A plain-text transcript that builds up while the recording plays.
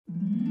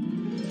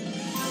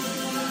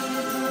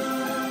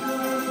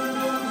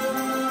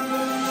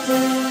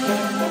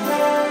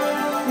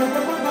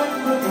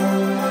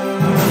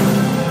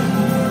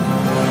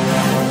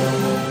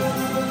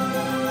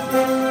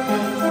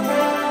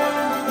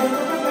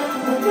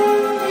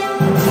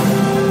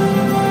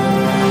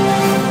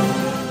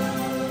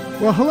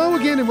Well, hello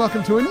again and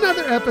welcome to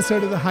another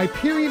episode of the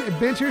Hyperion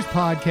Adventures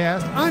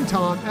Podcast. I'm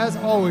Tom. As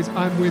always,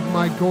 I'm with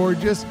my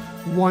gorgeous,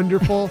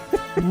 wonderful,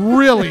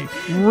 really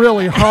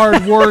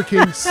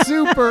hard-working,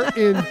 super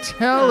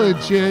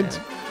intelligent,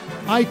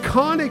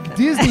 iconic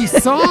Disney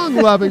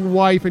song-loving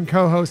wife and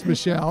co-host,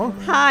 Michelle.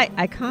 Hi,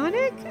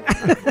 iconic?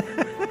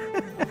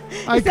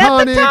 Iconic. Is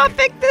that the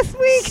topic this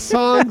week?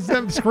 Songs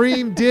that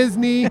scream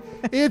Disney.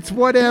 It's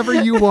whatever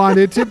you want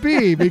it to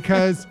be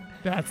because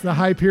that's the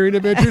Hyperion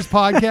Adventures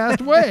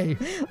Podcast way.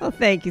 Well,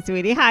 thank you,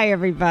 sweetie. Hi,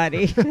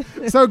 everybody.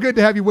 So good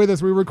to have you with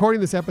us. We're recording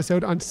this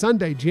episode on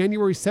Sunday,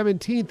 January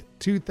 17th,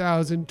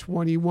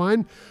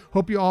 2021.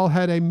 Hope you all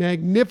had a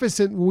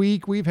magnificent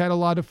week. We've had a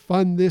lot of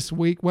fun this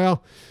week.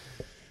 Well,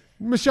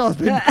 Michelle's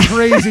been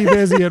crazy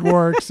busy at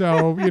work,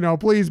 so,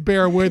 please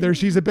bear with her.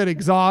 She's a bit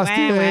exhausted.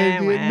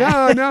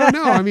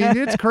 No. I mean,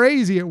 it's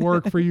crazy at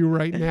work for you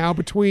right now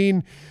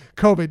between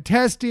COVID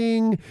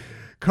testing,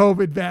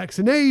 COVID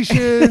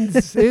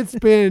vaccinations. It's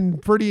been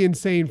pretty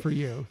insane for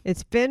you.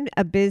 It's been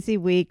a busy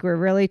week. We're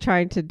really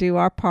trying to do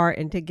our part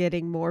into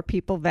getting more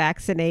people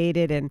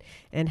vaccinated and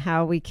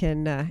how we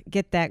can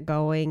get that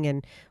going.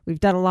 And we've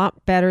done a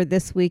lot better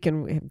this week,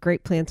 and we have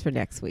great plans for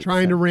next week.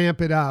 Trying to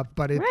ramp it up,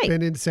 but it's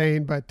been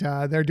insane. But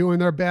they're doing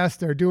their best.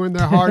 They're doing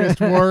their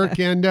hardest work,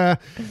 and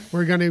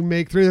we're going to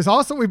make through this.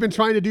 Also, we've been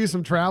trying to do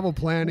some travel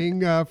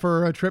planning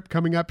for a trip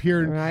coming up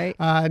here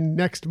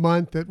next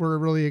month that we're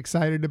really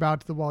excited about,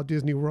 to the Walt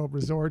Disney World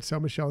Resort. So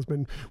Michelle's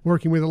been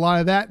working with a lot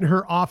of that in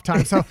her off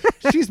time. So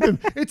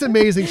it's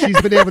amazing she's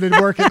been able to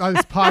work on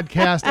this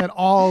podcast at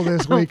all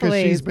this week because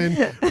she's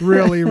been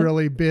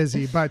really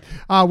busy. But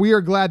we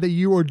are glad that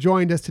you are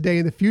joined us today.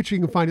 In the future,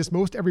 you can find us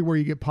most everywhere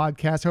you get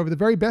podcasts. However, the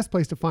very best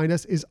place to find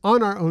us is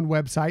on our own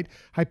website,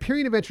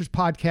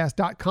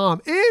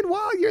 HyperionAdventuresPodcast.com. And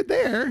while you're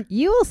there,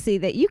 you will see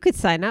that you could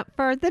sign up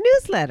for the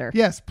newsletter.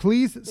 Yes,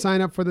 please sign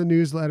up for the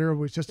newsletter,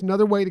 which is just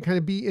another way to kind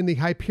of be in the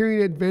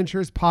Hyperion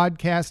Adventures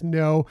Podcast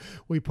know.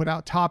 We put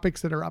out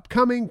topics that are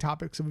upcoming,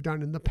 topics that we've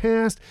done in the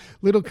past,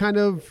 little kind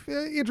of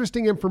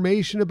interesting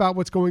information about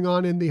what's going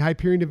on in the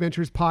Hyperion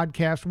Adventures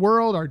Podcast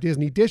world, our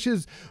Disney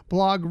Dishes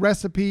blog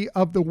recipe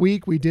of the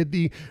week. We did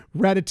the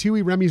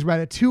Remy's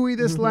Ratatouille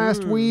this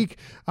last week.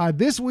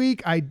 This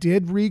week, I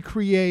did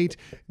recreate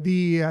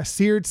the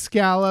seared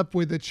scallop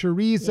with the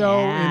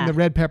chorizo and the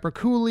red pepper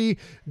coulis.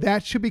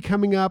 That should be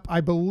coming up,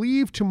 I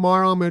believe,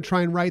 tomorrow. I'm going to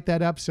try and write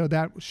that up, so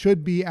that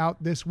should be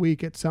out this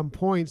week at some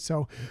point.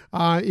 So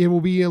it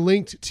will be linked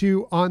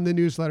to on the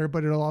newsletter,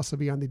 but it'll also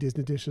be on the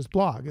Disney Dishes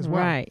blog as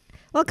well. Right.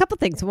 Well, a couple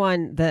things.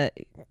 One, the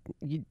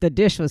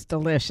dish was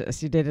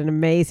delicious. You did an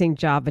amazing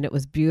job, and it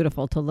was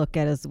beautiful to look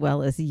at as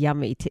well as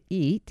yummy to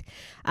eat.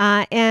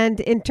 And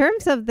in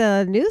terms of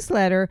the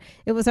newsletter,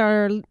 it was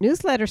our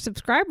newsletter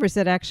subscribers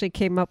that actually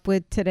came up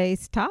with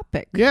today's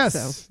topic.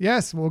 Yes.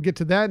 We'll get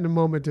to that in a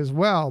moment as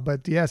well.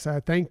 But yes,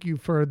 thank you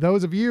for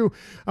those of you.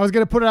 I was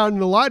going to put it out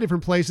in a lot of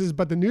different places,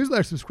 but the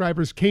newsletter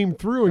subscribers came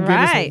through and gave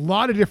us a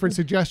lot of different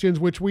suggestions,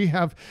 which we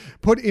have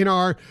put in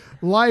our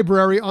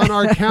library on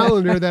our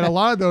calendar that a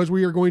lot of those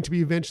we are going to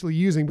be eventually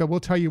using, but we'll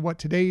tell you what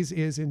today's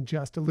is in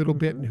just a little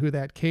bit and who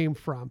that came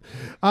from.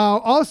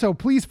 Also,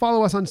 please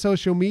follow us on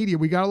social media.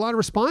 We got a lot of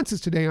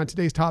responses today on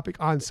today's topic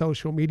on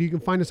social media. You can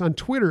find us on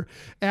Twitter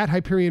at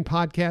Hyperion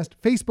Podcast,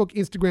 Facebook,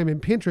 Instagram,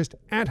 and Pinterest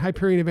at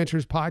Hyperion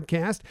Adventures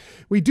Podcast.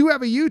 We do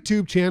have a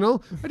YouTube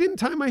channel. I didn't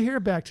tie my hair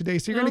back today,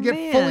 so you're going to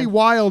get fully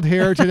wild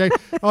hair today.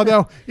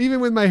 Although, even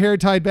with my hair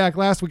tied back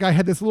last week, I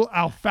had this little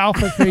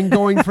alfalfa thing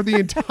going for the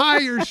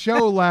entire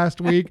show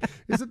last week.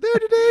 Is it there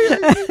today?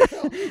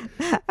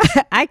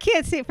 I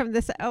can't see it from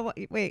this. Oh,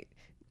 wait.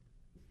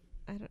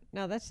 I don't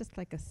know. That's just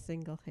like a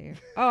single hair.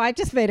 Oh, I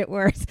just made it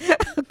worse.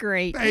 Oh,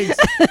 great. Thanks.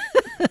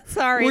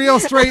 Sorry. We'll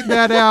straighten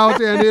that out,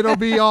 and it'll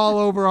be all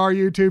over our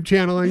YouTube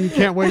channel, and you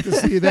can't wait to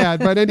see that.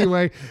 But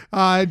anyway,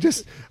 I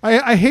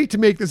hate to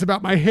make this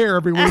about my hair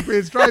every week.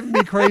 It's driving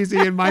me crazy,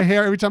 and my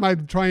hair, every time I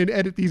try and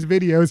edit these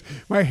videos,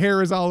 my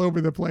hair is all over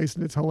the place,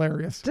 and it's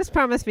hilarious. Just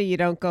promise me you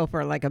don't go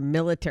for like a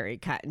military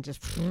cut and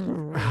just...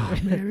 Oh,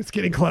 man, it's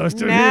getting close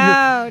to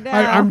No.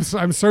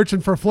 I'm searching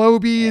for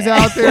Flowbees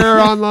out there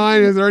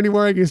online. Is there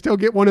anywhere I can still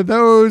get one of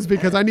those?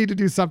 Because I need to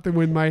do something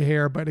with my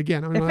hair. But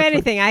again, if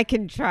anything, I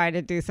can try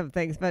to do some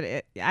things, but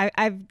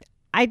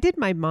I did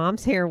my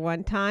mom's hair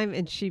one time,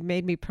 and she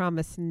made me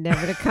promise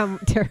never to come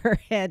to her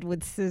head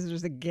with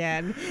scissors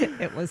again.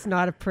 It was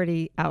not a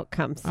pretty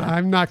outcome. So.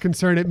 I'm not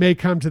concerned. It may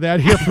come to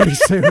that here pretty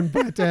soon.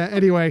 But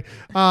anyway,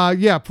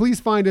 please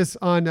find us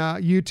on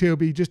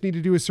YouTube. You just need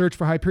to do a search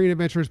for Hyperion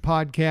Adventures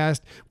Podcast.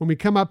 When we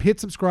come up,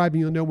 hit subscribe,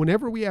 and you'll know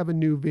whenever we have a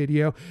new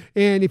video.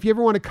 And if you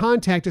ever want to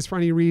contact us for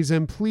any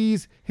reason,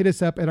 please hit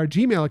us up at our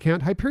Gmail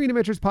account,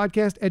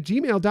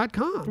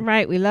 HyperionAdventuresPodcast@gmail.com.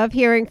 Right. We love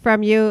hearing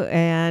from you.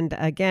 And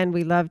again,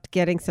 we loved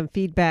getting some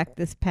feedback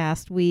this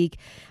past week.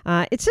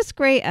 It's just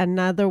great.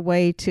 Another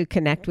way to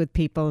connect with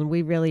people, and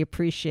we really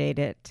appreciate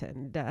it.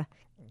 And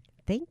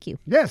Thank you.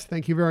 Yes,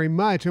 thank you very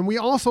much. And we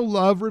also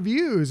love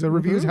reviews.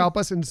 Reviews help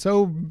us in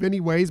so many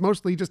ways,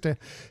 mostly just to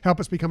help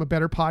us become a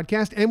better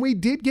podcast. And we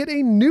did get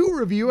a new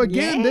review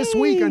again this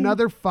week,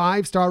 another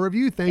 5-star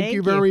review. Thank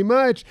you very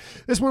much.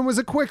 This one was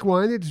a quick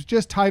one. It's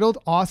just titled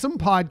Awesome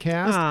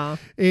Podcast. Aww.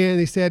 And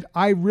they said,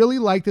 I really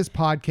like this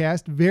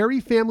podcast. Very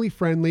family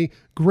friendly.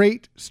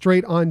 Great,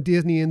 straight on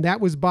Disney. And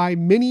that was by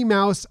Minnie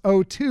Mouse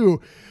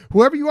 02.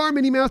 Whoever you are,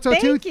 Minnie Mouse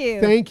 02,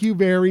 thank you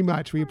very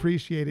much. We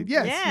appreciate it.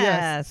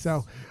 Yes.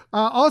 So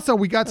also,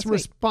 we got some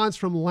response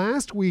from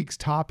last week's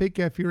topic.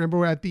 If you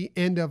remember, at the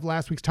end of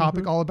last week's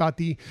topic, all about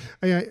the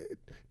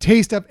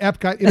Taste of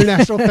Epcot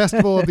International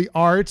Festival of the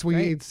Arts.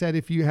 We said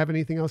if you have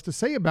anything else to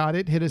say about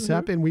it, hit us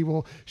up and we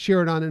will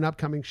share it on an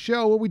upcoming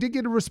show. Well, we did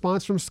get a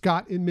response from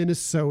Scott in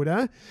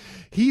Minnesota.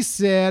 He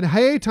said,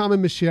 hey, Tom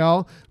and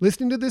Michelle,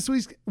 listening to this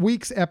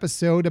week's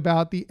episode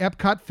about the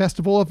Epcot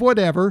Festival of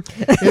whatever,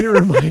 and it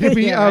reminded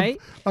me of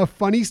a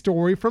funny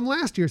story from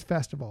last year's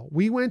festival.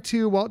 We went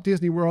to Walt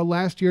Disney World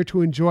last year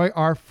to enjoy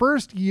our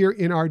first year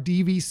in our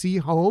DVC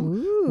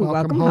home. Ooh,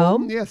 welcome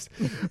home. Yes.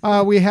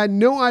 We had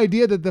no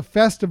idea that the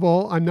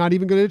festival, I'm not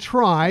even going to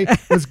try,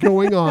 was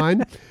going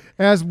on.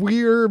 As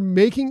we're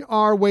making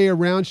our way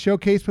around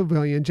Showcase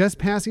Pavilion, just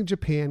passing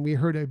Japan, we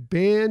heard a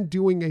band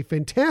doing a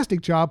fantastic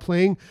job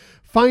playing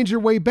Find Your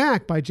Way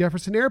Back by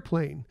Jefferson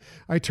Airplane.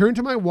 I turned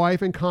to my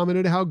wife and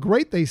commented how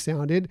great they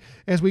sounded.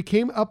 As we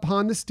came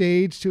upon the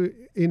stage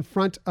in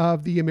front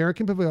of the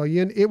American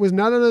Pavilion, it was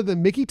none other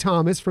than Mickey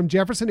Thomas from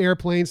Jefferson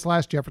Airplane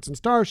 / Jefferson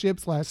Starship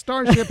 /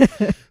 Starship.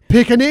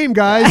 Pick a name,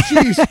 guys.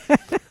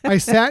 Jeez. I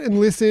sat and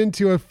listened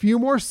to a few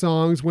more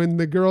songs when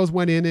the girls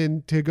went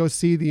in to go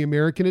see the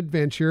American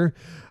Adventure.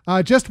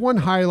 Just one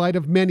highlight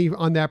of many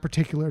on that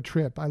particular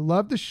trip. I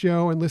love the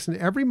show and listen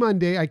every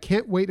Monday. I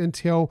can't wait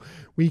until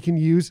we can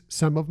use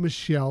some of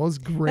Michelle's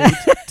great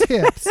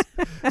tips.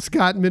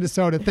 Scott in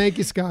Minnesota. Thank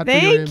you, Scott.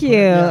 Thank you.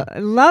 Yeah.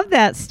 Love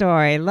that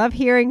story. Love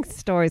hearing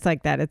stories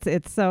like that.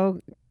 It's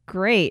so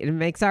great. It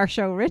makes our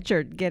show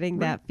richer getting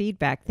that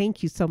feedback.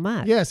 Thank you so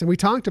much. Yes, and we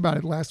talked about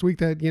it last week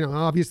that,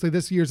 obviously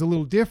this year's a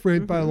little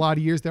different, but a lot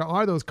of years there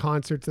are those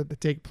concerts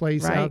that take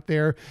place out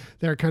there.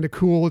 They're kind of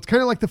cool. It's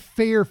kind of like the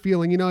fair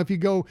feeling. If you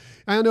go,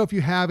 I don't know if you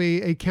have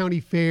a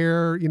county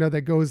fair,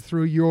 that goes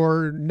through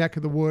your neck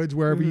of the woods,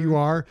 wherever you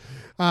are.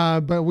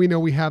 But we know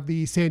we have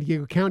the San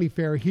Diego County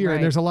Fair here,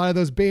 and there's a lot of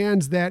those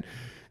bands that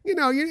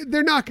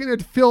they're not going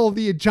to fill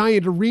the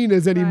giant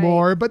arenas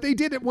anymore, but they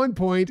did at one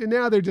point, and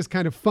now they're just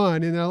kind of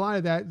fun. And a lot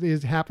of that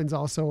happens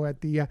also at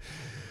the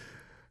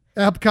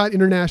Epcot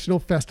International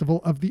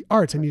Festival of the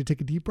Arts. I need to take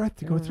a deep breath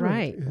to go through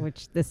it.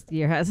 Which this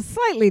year has a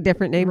slightly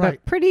different name,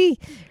 but pretty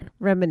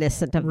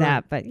reminiscent of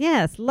that. But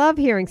yes, love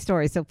hearing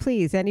stories. So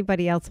please,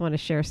 anybody else want to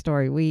share a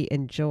story? We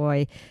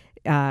enjoy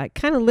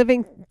kind of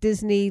living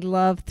Disney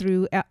love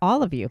through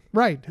all of you.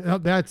 Right.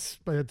 That's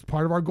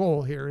part of our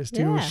goal here is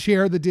to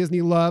share the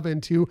Disney love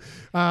and to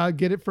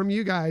get it from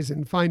you guys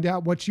and find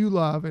out what you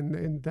love.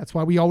 And that's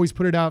why we always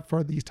put it out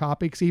for these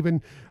topics,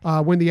 even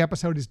when the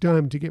episode is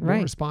done, to get more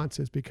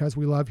responses, because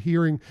we love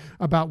hearing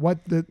about what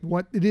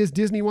it is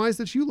Disney-wise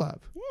that you love.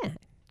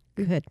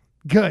 Yeah.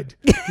 Good.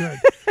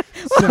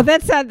 Well,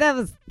 that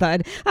was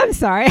fun. I'm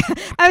sorry.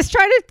 I was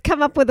trying to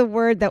come up with a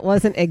word that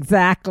wasn't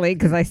exactly,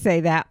 because I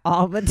say that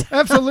all the time.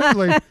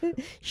 Absolutely.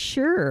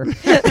 Sure.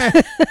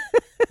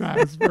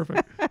 That's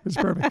perfect. It's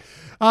perfect.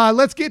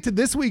 Let's get to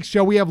this week's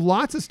show. We have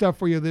lots of stuff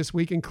for you this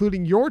week,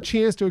 including your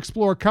chance to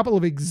explore a couple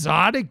of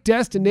exotic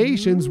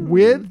destinations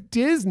with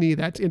Disney.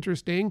 That's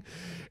interesting.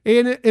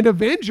 And an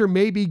Avenger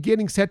may be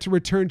getting set to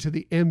return to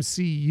the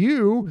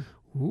MCU.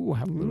 Ooh, I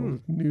have a little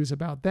news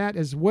about that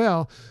as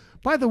well.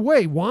 By the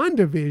way,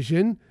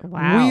 WandaVision,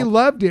 we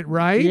loved it,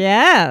 right?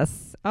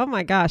 Yes. Oh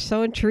my gosh,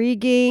 so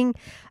intriguing.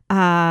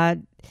 It's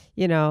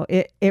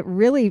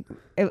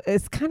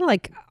kind of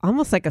like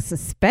almost like a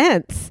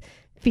suspense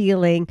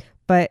feeling,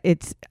 but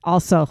it's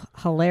also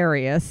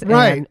hilarious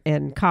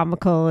and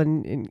comical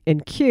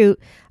and cute.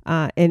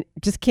 And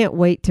just can't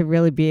wait to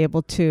really be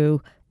able to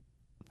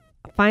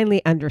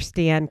finally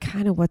understand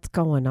kind of what's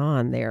going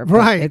on there.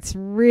 But it's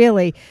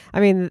really,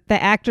 the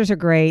actors are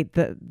great.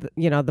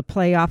 The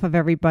play off of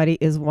everybody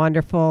is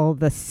wonderful.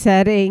 The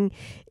setting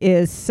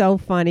is so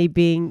funny,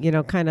 being,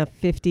 kind of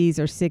 50s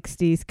or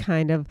 60s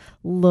kind of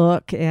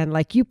look. And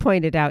like you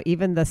pointed out,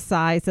 even the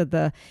size of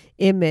the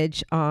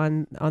image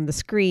on the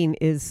screen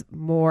is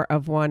more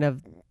of one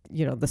of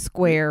the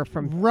square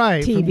from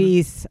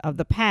TVs of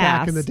the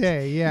past. Back in the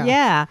day, yeah.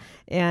 Yeah.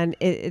 And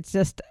it's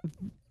just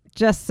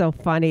so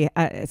funny.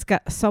 It's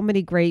got so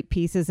many great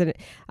pieces in it.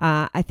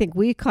 I think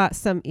we caught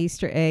some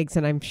Easter eggs,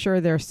 and I'm sure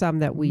there's some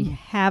that we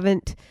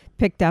haven't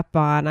picked up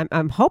on.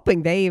 I'm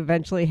hoping they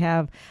eventually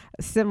have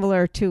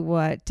similar to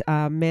what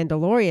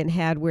Mandalorian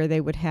had, where they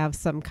would have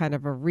some kind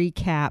of a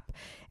recap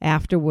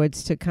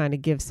afterwards to kind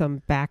of give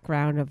some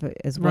background of it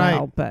as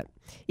well. But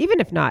even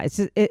if not, it's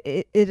just,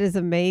 it is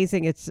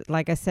amazing. It's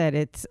like I said,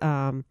 it's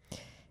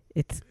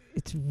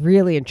it's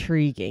really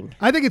intriguing.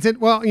 I think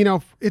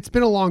it's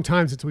been a long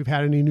time since we've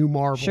had any new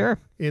Marvel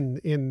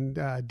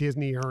in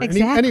Disney or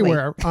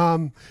anywhere.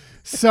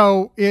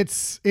 So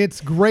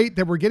it's great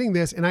that we're getting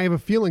this, and I have a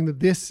feeling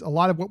that a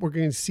lot of what we're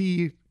going to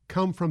see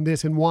come from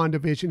this in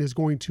WandaVision is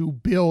going to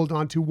build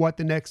onto what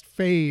the next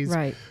phase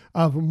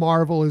of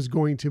Marvel is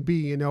going to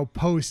be,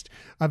 post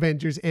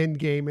Avengers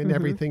Endgame and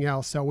everything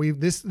else. So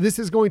this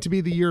is going to be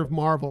the year of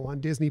Marvel on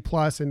Disney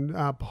Plus, and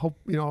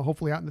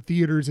hopefully out in the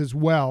theaters as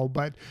well,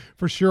 but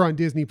for sure on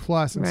Disney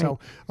Plus. And so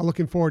I'm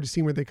looking forward to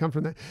seeing where they come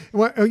from that.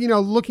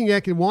 Looking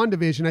at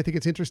WandaVision, I think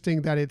it's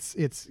interesting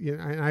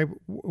that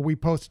we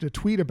posted a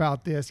tweet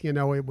about this.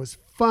 It was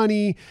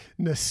funny,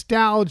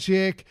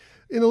 nostalgic,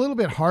 and a little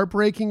bit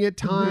heartbreaking at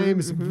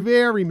times,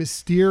 very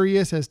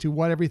mysterious as to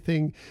what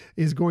everything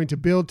is going to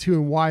build to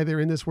and why they're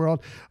in this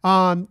world.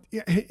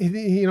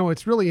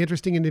 It's really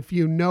interesting. And if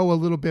you know a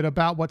little bit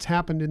about what's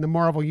happened in the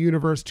Marvel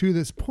universe to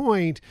this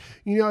point,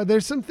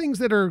 there's some things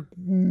that are,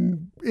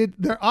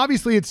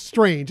 obviously it's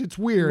strange, it's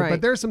weird,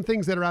 but there's some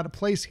things that are out of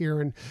place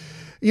here. And,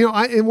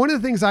 and one of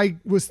the things I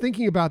was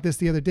thinking about this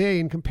the other day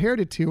and compared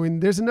it to,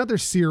 and there's another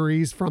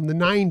series from the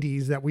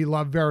 90s that we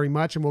love very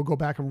much and we'll go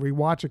back and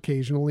rewatch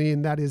occasionally,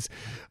 and that is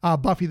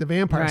Buffy the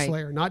Vampire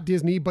Slayer. Not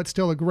Disney, but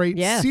still a great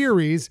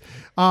series.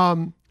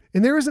 And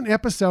there is an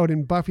episode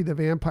in Buffy the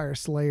Vampire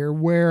Slayer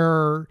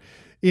where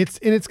this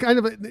is kind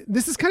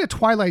of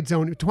Twilight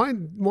Zone.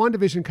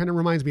 WandaVision kind of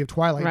reminds me of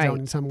Twilight Zone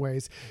in some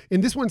ways.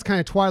 And this one's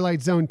kind of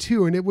Twilight Zone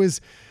too. And it was,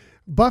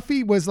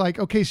 Buffy was like,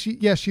 okay,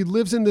 she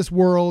lives in this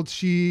world.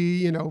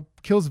 She,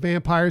 kills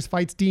vampires,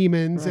 fights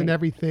demons and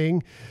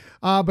everything.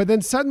 But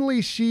then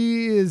suddenly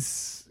she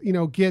is,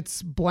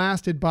 gets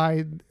blasted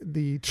by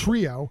the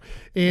trio,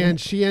 and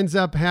she ends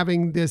up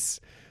having this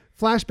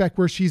flashback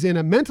where she's in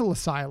a mental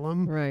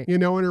asylum,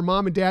 and her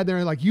mom and dad,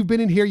 they're like, you've been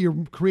in here,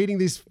 you're creating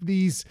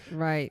these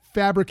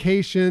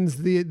fabrications,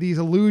 these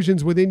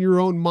illusions within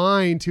your own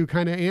mind to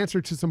kind of answer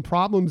to some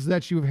problems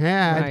that you've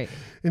had.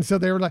 And so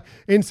they were like,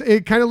 and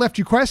it kind of left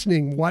you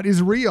questioning what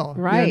is real.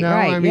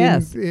 I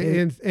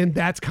mean, and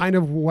that's kind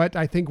of what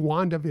I think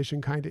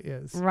WandaVision kind of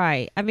is.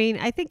 Right. I mean,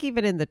 I think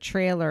even in the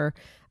trailer,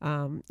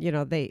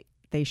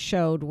 they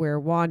showed where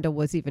Wanda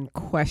was even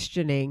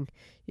questioning,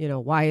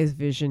 why is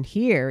Vision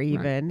here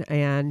even?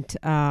 And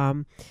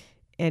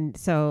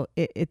so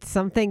it's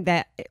something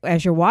that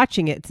as you're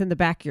watching it, it's in the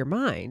back of your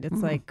mind.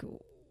 It's like,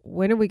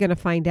 when are we going to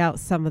find out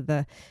some of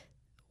the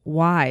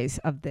whys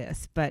of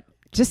this? But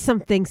just some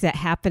things that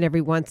happen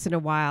every once in a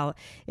while,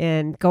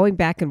 and going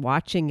back and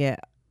watching it,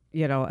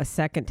 a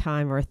second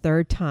time or a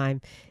third time,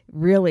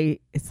 really,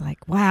 it's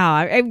like, wow,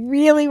 I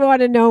really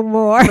want to know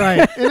more. And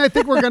I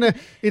think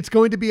it's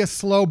going to be a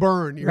slow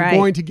burn. You're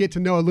going to get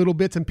to know little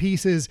bits and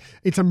pieces.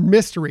 It's a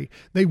mystery.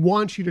 They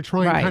want you to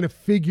try and kind of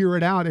figure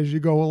it out as you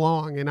go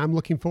along. And I'm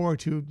looking forward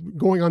to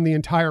going on the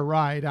entire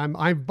ride.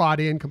 I've bought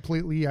in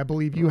completely. I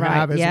believe you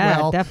have as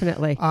well. Yeah,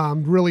 definitely.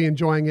 Really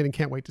enjoying it and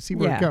can't wait to see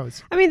where it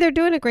goes. I mean, they're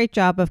doing a great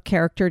job of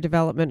character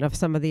development of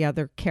some of the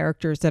other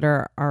characters that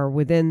are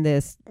within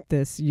this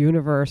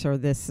universe or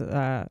this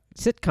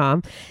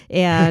sitcom,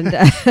 and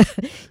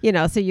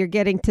so you're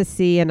getting to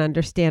see and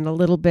understand a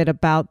little bit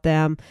about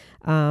them.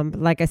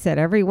 Like I said,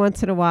 every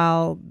once in a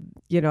while,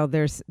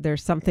 there's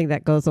something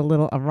that goes a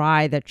little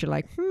awry that you're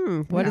like,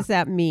 what does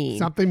that mean?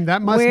 Something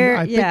that must,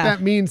 I think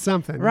that means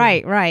something.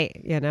 Right.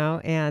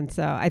 And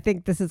so I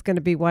think this is going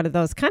to be one of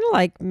those, kind of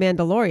like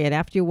Mandalorian,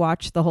 after you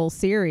watch the whole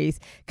series,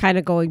 kind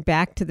of going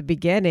back to the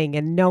beginning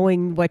and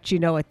knowing what you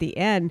know at the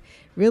end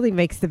really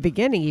makes the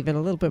beginning even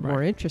a little bit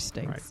more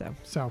interesting.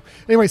 So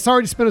anyway,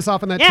 sorry to spin us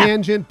off on that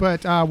tangent,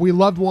 but we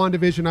loved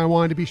WandaVision. I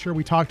wanted to be sure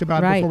we talked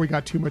about it before we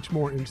got too much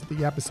more into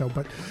the episode.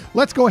 But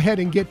let's go ahead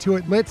and get to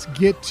it. Let's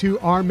get to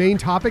our main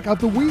topic of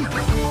the week.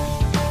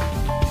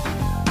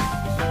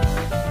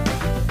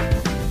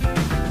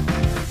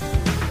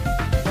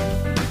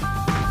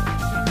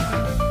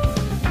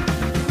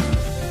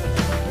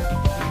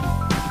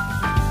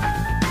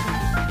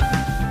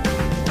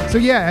 So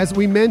as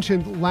we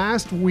mentioned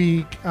last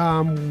week,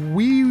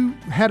 we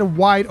had a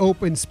wide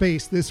open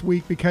space this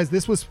week because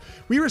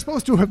we were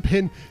supposed to have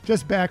been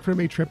just back from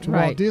a trip to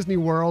Walt Disney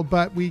World,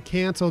 but we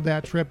canceled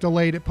that trip,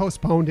 delayed it,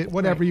 postponed it,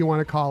 whatever you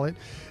want to call it.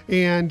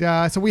 And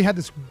so we had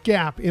this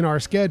gap in our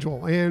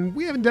schedule, and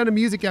we haven't done a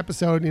music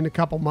episode in a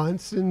couple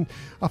months and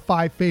a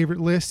 5 favorite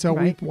list. So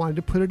we wanted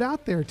to put it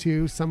out there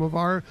to some of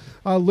our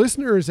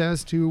listeners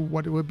as to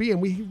what it would be.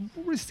 And we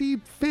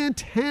received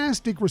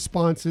fantastic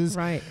responses,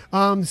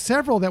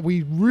 several that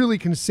we really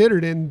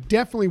considered and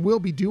definitely will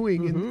be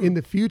doing in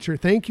the future.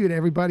 Thank you to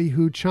everybody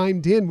who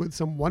chimed in with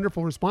some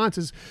wonderful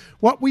responses.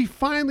 What we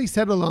finally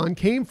settled on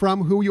came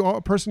from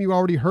a person you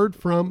already heard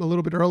from a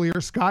little bit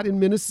earlier, Scott in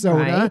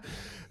Minnesota,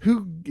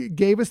 who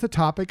gave us the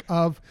topic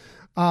of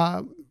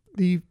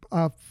the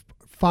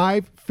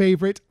 5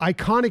 favorite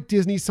iconic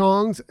Disney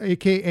songs,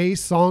 aka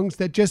songs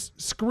that just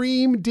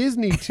scream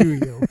Disney to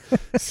you.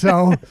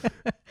 So,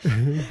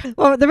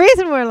 well, the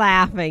reason we're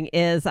laughing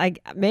is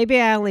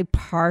maybe I only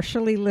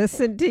partially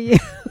listened to you.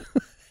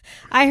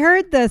 I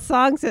heard the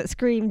songs that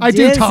scream I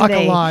Disney. do talk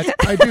a lot.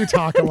 I do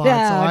talk a lot, so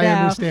I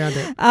understand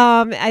it.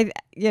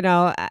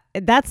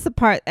 That's the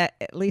part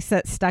at least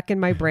that's stuck in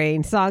my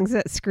brain. Songs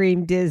that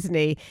scream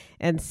Disney,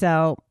 and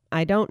so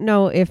I don't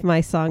know if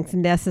my songs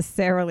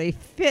necessarily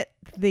fit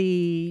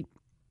the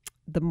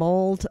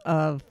mold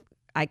of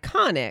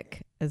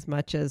iconic as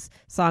much as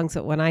songs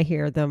that when I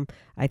hear them,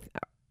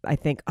 I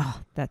think,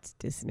 oh, that's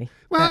Disney.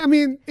 Well, I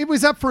mean, it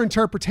was up for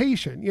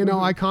interpretation.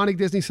 Iconic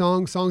Disney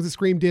songs that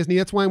scream Disney.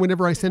 That's why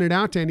whenever I send it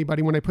out to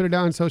anybody, when I put it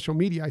out on social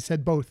media, I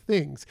said both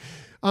things.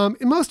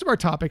 In most of our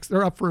topics,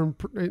 they're up for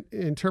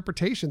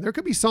interpretation. There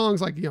could be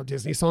songs like,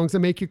 Disney songs that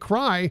make you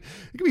cry.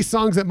 It could be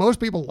songs that most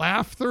people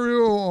laugh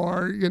through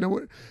or,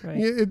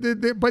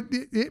 right. But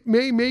it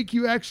may make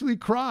you actually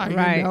cry,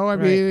 right, I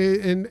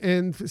mean,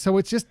 and so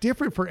it's just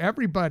different for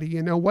everybody.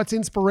 What's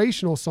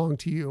inspirational song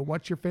to you?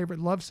 What's your favorite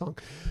love song?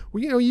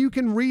 Well, you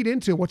can read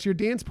into what's your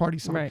dance party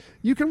song. Right.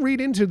 You can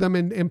read into them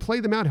and play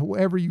them out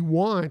however you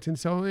want.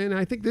 And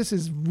I think this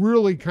is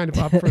really kind of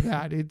up for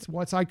that. It's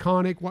what's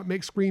iconic, what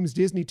screams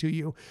Disney to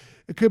you.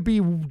 It could be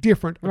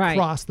different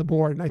across the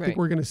board. And I think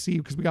we're going to see,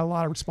 because we got a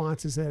lot of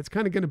responses, that it's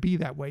kind of going to be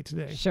that way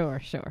today.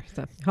 Sure. So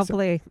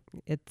hopefully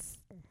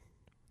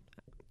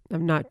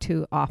I'm not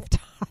too off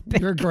topic.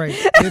 You're great.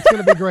 It's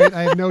going to be great.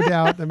 I have no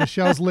doubt that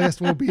Michelle's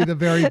list will be the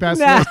very best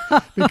list,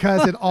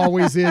 because it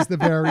always is the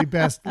very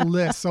best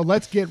list. So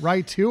let's get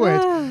right to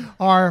it.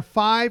 Our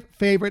 5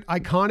 favorite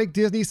iconic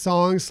Disney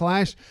songs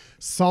 /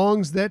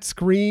 songs that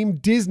scream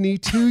Disney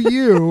to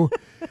you.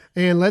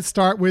 And let's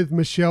start with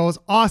Michelle's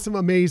awesome,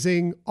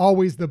 amazing,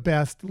 always the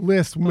best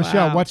list.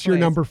 Michelle, what's your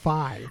number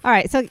 5? All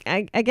right. So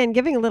again,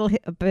 giving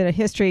a bit of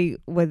history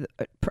with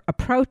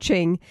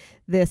approaching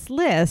this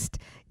list,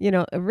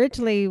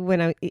 originally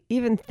when I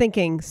even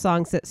thinking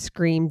songs that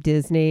scream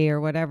Disney or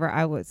whatever,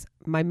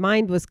 my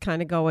mind was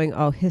kind of going,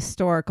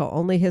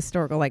 only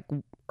historical, like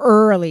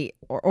early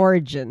or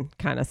origin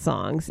kind of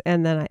songs.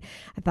 And then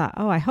I thought,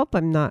 I hope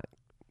I'm not,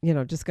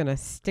 just going to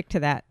stick to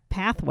that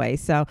pathway.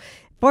 So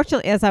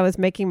fortunately, as I was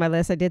making my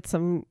list, I did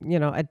some,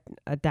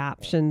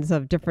 adoptions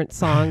of different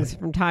songs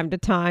from time to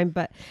time.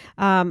 But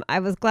I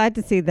was glad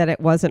to see that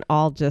it wasn't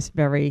all just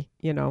very,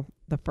 the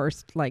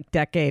first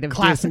decade of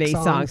classic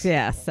Disney songs.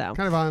 Yes. So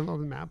kind of on the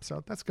map.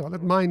 So that's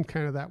good. Mine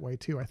kind of that way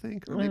too, I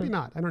think. Or maybe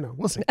not. I don't know.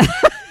 We'll see.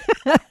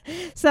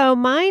 So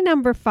my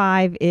number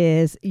 5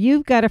 is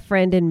You've Got a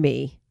Friend in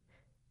Me.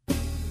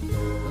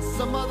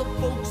 Some other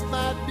folks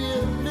might be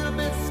a little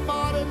bit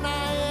smarter than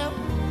I am,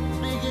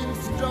 big and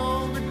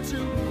stronger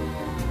too,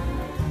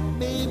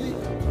 maybe,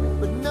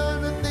 but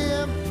none of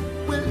them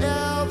will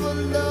ever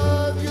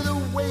love you the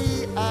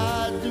way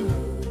I do.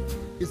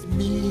 It's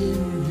me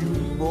and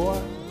you, boy,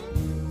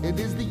 and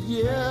as the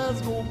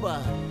years go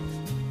by,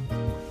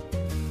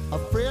 a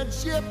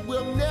friendship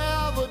will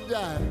never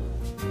die.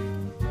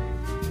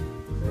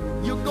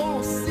 You're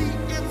gonna see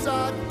it's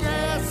our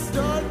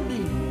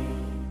destiny.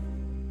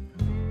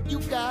 You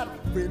got a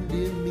friend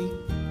in me.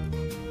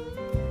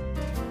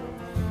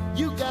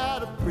 You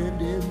got a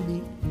friend in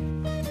me.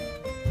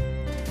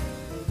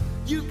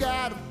 You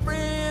got a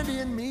friend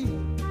in me.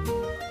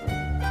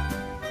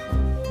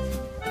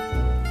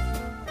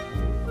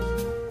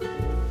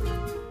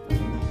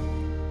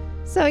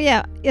 So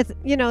yeah,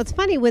 it's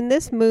funny when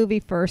this movie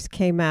first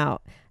came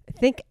out, I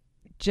think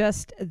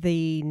just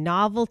the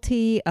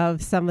novelty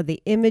of some of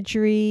the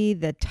imagery,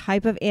 the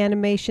type of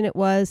animation it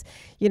was,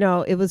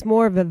 it was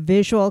more of a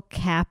visual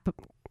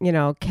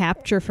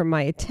capture for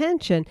my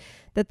attention,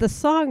 that the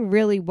song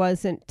really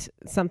wasn't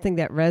something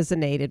that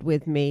resonated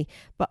with me.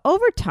 But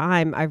over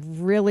time,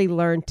 I've really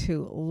learned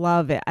to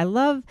love it. I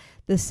love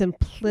the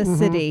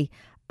simplicity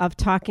of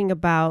talking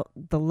about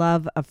the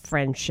love of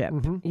friendship,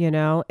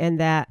 and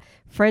that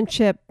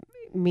friendship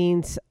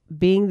means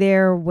being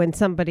there when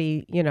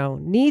somebody,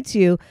 needs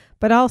you,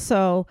 but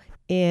also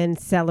in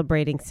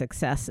celebrating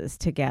successes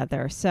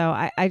together. So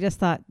I just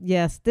thought,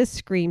 yes, this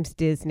screams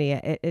Disney.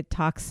 It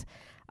talks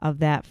of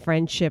that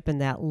friendship and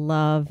that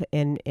love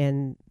and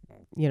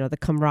the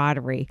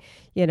camaraderie,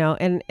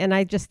 and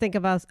I just think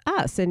of us,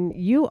 and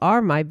you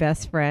are my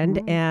best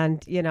friend.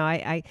 And,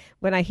 I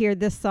when I hear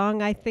this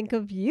song, I think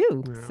of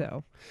you. Yeah.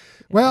 So.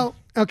 Well,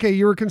 okay,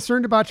 you were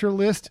concerned about your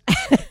list.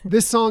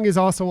 This song is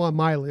also on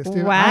my list.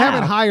 Wow. I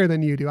have it higher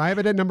than you do. I have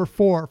it at number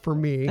 4 for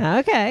me.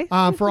 Okay.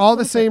 For all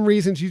the same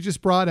reasons you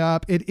just brought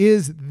up. It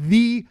is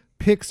the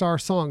Pixar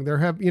song.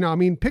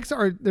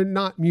 Pixar, they're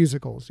not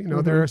musicals.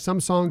 There are some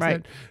songs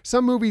that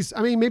some movies,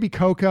 maybe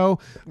Coco,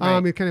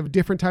 it's kind of a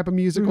different type of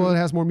musical. It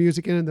has more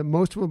music in it than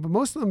most of them, but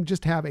most of them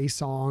just have a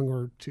song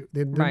or two.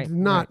 They're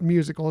not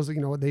musicals.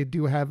 They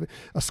do have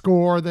a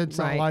score that's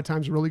a lot of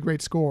times a really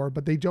great score,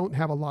 but they don't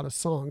have a lot of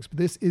songs. But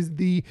this is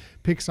the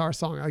Pixar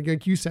song.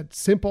 Like you said,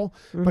 simple,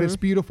 but it's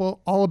beautiful,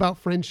 all about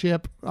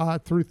friendship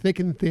through thick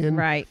and thin.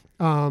 Right.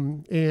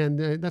 And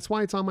that's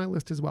why it's on my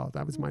list as well.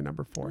 That was my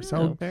number 4.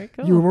 So very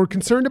cool. You were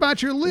concerned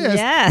about your list,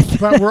 yes,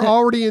 but we're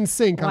already in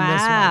sync on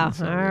this one. Wow.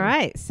 So, all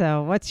right.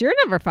 So what's your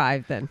number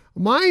 5 then?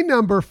 My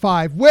number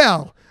 5.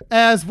 Well,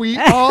 as we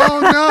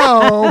all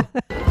know,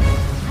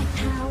 My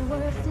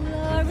power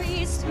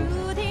flurries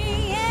through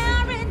the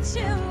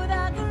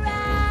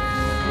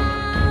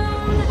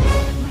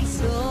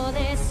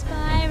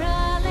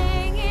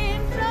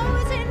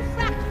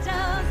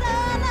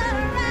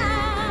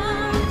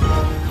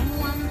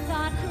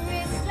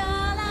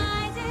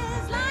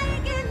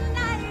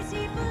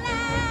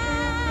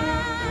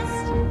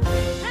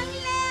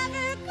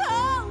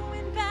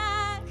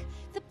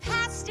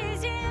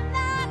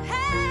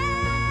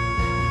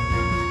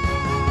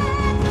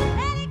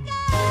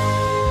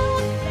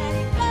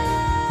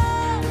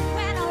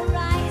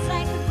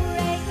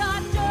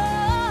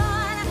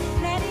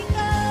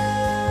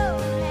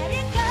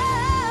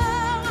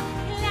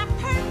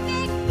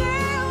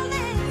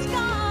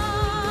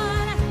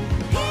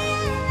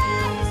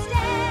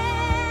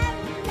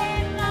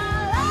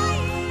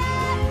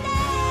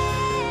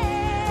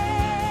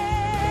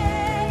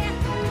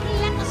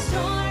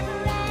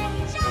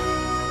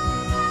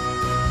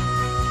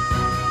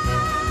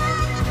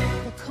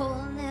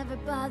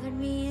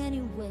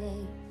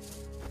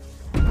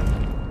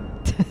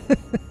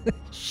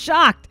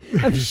shocked.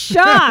 I'm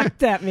shocked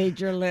that made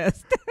your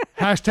list.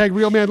 Hashtag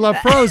Real Man Love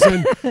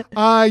Frozen.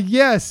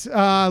 Yes,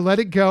 Let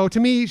It Go. To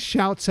me,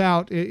 shouts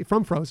out,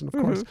 from Frozen, of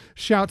course,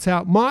 shouts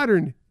out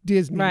modern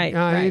Disney.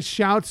 Right. It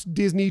shouts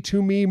Disney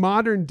to me,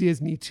 modern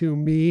Disney to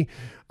me.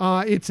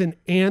 It's an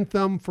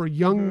anthem for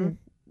young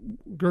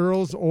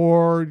girls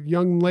or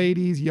young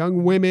ladies,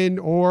 young women,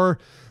 or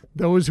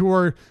those who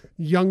are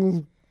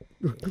young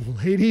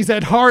ladies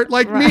at heart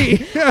like me.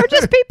 Or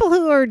just people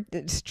who are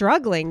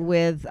struggling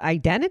with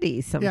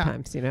identity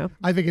sometimes, you know.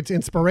 I think it's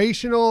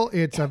inspirational.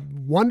 It's a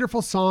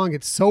wonderful song.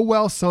 It's so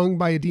well sung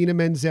by Idina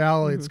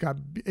Menzel. It's got,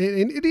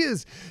 and it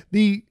is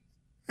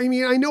I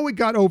mean, I know it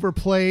got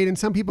overplayed and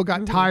some people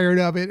got tired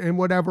of it and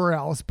whatever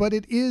else, but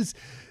it is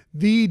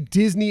the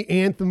Disney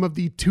anthem of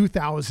the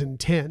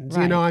 2010s.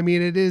 Right. You know, I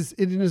mean, it is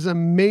an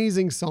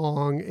amazing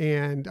song,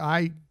 and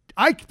I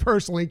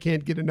personally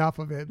can't get enough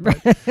of it, but,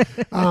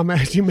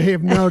 as you may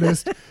have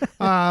noticed.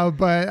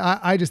 But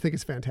I just think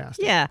it's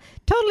fantastic. Yeah,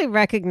 totally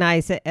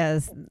recognize it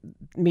as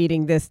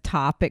meeting this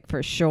topic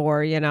for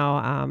sure. You know,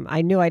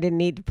 I knew I didn't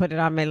need to put it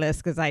on my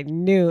list because I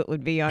knew it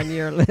would be on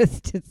your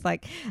list. It's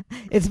like,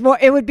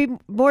 it would be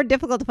more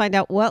difficult to find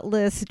out what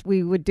list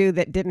we would do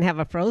that didn't have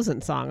a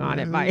Frozen song on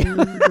it.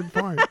 Good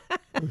point.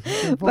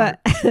 But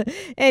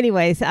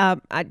anyways,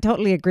 I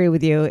totally agree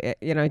with you.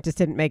 You know, it just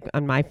didn't make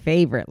on my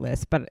favorite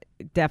list, but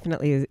it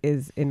definitely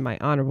is in my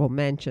honorable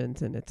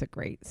mentions, and it's a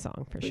great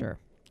song for sure.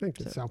 Thank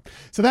you.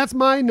 So that's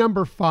my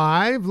number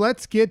 5.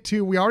 Let's get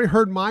to, we already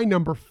heard my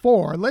number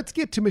 4. Let's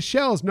get to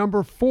Michelle's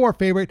number 4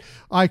 favorite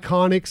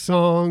iconic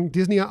song,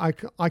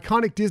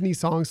 iconic Disney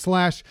song /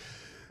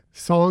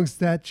 songs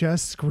that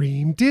just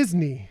scream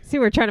Disney. See,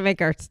 we're trying to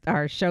make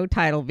our show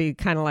title be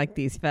kind of like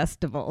these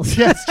festivals.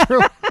 Yeah, it's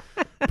true.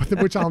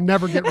 Which I'll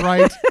never get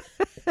right.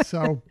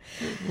 So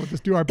we'll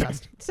just do our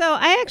best. So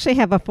I actually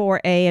have a 4A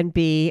and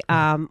B.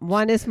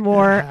 One is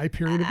more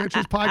Hyperion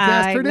Adventures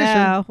podcast tradition.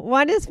 Know.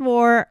 One is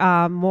more,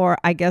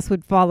 I guess,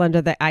 would fall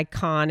under the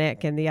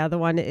iconic, and the other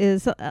one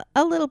is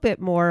a little bit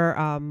more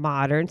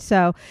modern.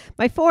 So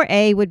my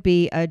 4A would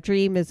be "A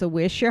Dream Is a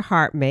Wish Your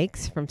Heart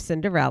Makes" from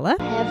Cinderella.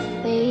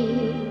 Have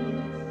faith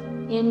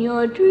in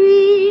your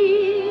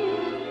dreams,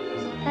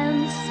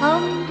 and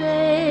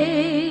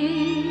someday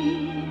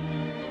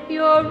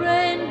your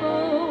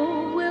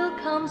rainbow will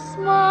come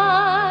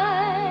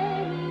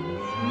smiling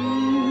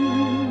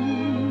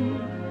through.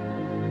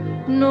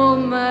 No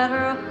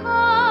matter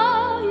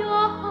how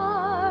your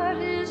heart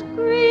is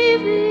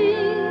grieving,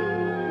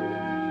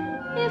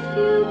 if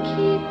you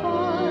keep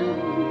on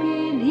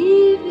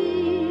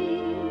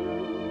believing,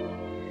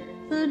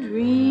 the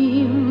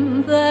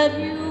dream that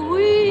you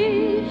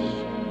wish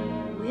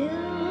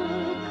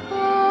will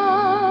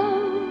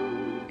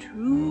come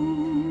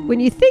true. When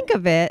you think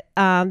of it,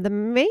 the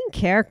main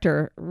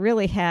character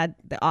really had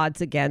the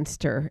odds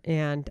against her,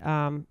 and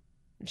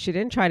she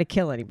didn't try to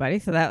kill anybody,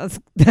 so that's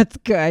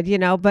good, you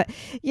know. But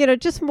you know,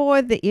 just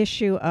more the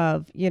issue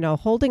of, you know,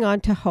 holding on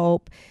to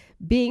hope,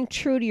 being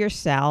true to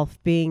yourself,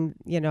 being,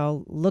 you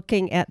know,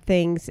 looking at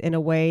things in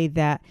a way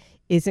that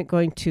isn't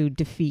going to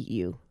defeat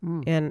you,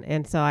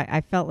 and so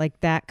I felt like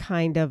that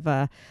kind of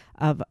a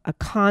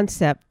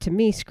concept to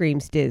me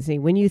screams Disney.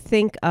 When you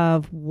think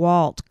of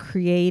Walt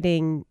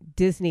creating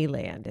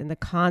Disneyland and the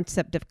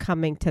concept of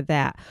coming to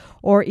that,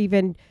 or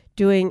even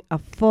doing a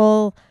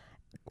full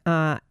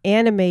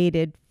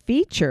animated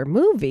feature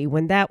movie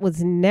when that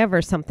was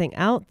never something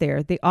out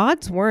there, the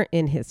odds weren't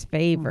in his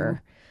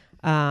favor.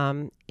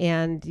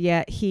 And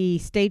yet he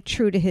stayed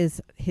true to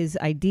his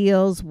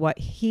ideals, what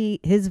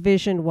his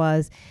vision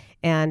was,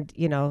 and,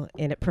 you know,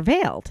 and it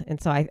prevailed.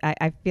 And so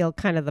I feel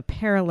kind of the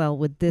parallel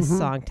with this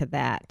song to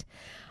that.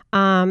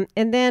 And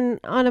then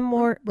on a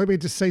more, let me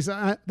just say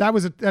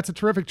that's a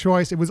terrific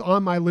choice. It was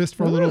on my list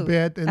for a little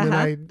bit, and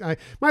then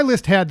my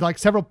list had like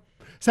several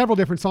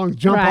different songs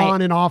jump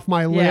on and off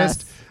my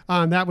list.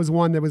 That was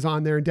one that was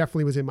on there and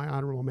definitely was in my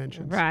honorable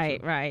mentions.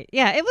 Right.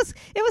 Yeah, it was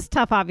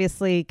tough,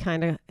 obviously,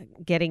 kind of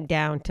getting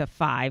down to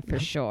 5 for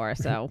sure.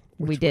 So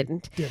we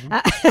didn't.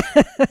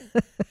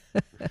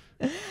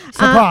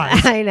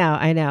 Surprise.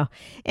 I know.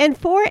 And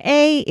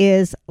 4A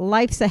is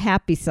 "Life's a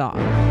Happy Song."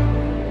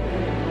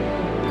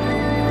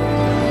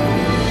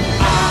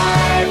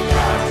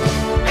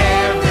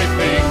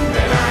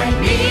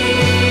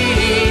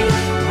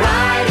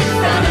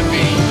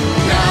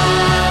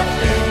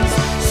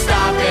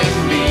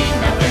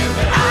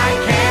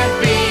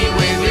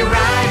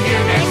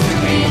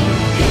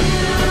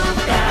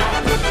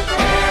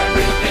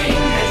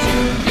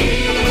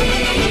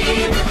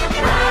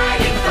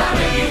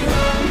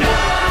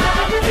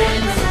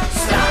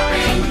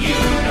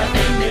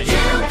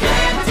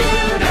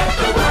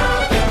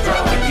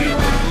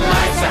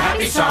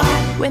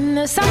 When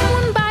there's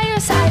someone by your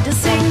side to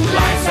sing,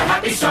 life's a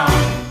happy song.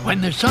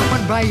 When there's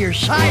someone by your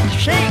side to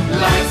sing,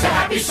 life's a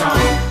happy song.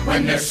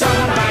 When there's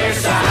someone by your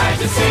side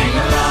to sing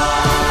along.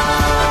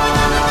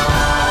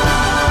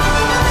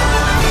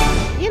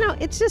 You know,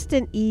 it's just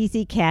an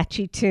easy,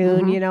 catchy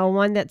tune,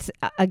 one that's,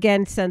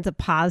 again, sends a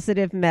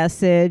positive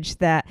message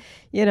that,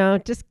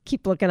 just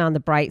keep looking on the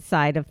bright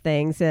side of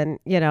things. And,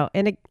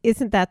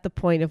 isn't that the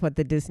point of what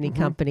the Disney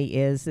company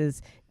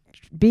is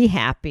be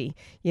happy,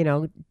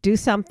 do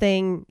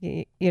something,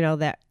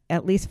 that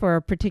at least for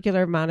a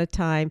particular amount of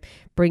time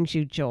brings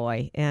you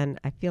joy. And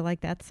I feel like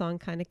that song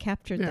kind of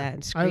captured that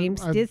and screams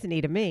Disney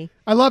to me.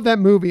 I love that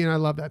movie and I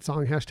love that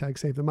song. #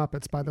 Save the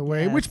Muppets, by the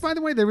way, Yes. which, by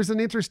the way, there was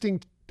an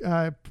interesting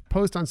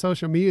post on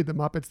social media. The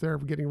Muppets, they're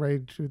getting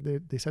ready to,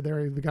 they said they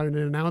got an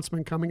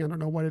announcement coming. I don't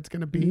know what it's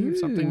going to be,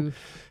 something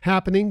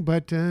happening,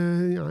 but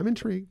I'm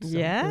intrigued. So,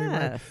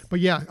 anyway. But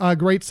yeah,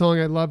 great song.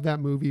 I love that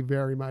movie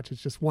very much.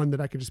 It's just one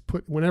that I can just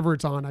put, whenever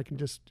it's on, I can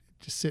just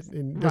sit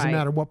and it doesn't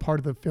matter what part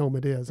of the film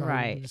it is.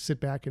 I just sit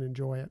back and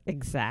enjoy it.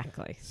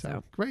 Exactly.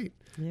 So great.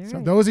 You're so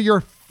right. those are your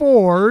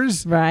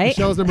 4s. Right.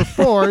 Michelle's number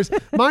 4s.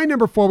 My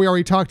number 4 we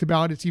already talked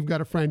about. It's You've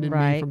Got a Friend in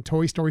Me from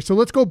Toy Story. So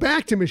let's go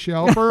back to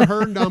Michelle for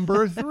her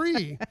number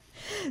 3.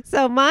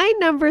 So my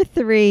number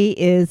 3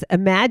 is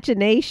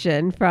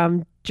Imagination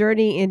from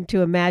Journey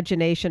into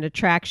Imagination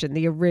Attraction,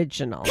 the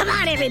original. Come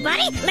on,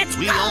 everybody, let's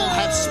We go! all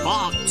have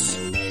sparks,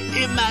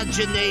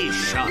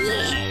 imagination.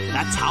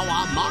 That's how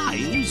our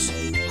minds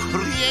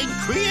create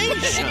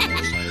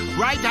creations.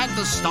 Right at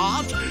the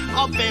start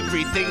of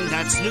everything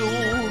that's new,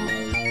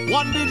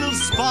 one little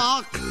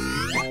spark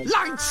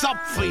lights up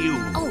for you.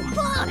 Oh,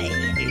 boy!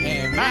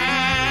 Imagination,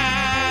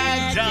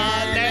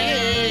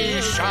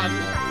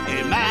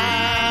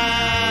 imagination.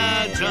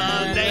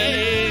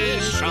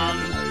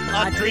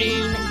 A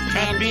dream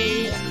can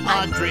be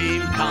a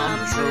dream come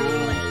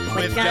true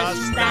with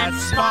just that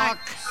spark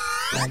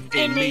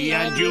in me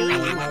and you.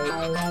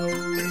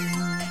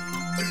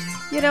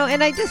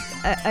 And I just,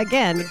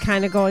 again,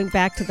 kind of going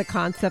back to the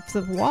concepts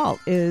of Walt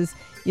is,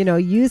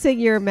 using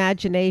your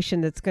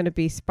imagination that's going to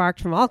be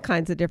sparked from all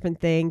kinds of different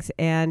things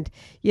and,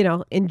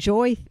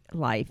 enjoy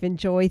life,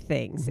 enjoy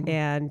things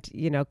and,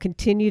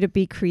 continue to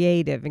be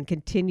creative and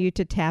continue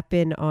to tap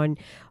in on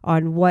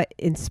what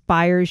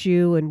inspires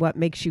you and what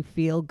makes you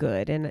feel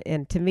good.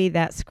 And to me,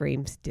 that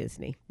screams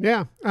Disney.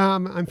 Yeah.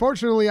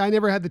 Unfortunately, I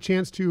never had the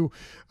chance to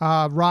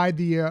ride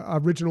the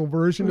original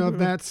version of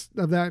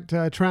that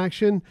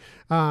attraction.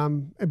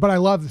 But I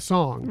love the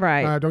song.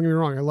 Right. Don't get me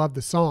wrong. I love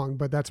the song,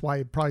 but that's why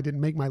it probably didn't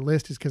make my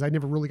list is because I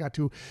never really got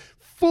to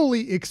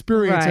fully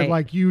experience it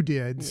like you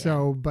did. Yeah.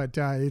 So, but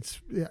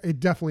it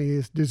definitely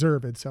is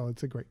deserved. So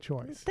it's a great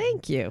choice.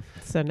 Thank you.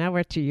 So now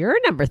we're to your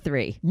number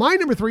 3. My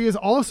number 3 is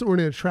also an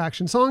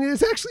attraction song. And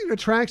it's actually an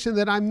attraction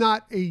that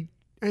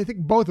I think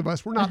both of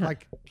us, we're not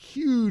like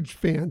huge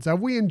fans of.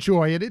 We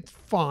enjoy it. It's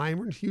fine.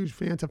 We're huge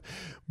fans of.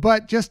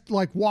 But just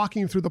like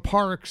walking through the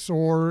parks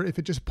or if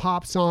it just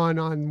pops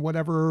on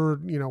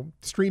whatever,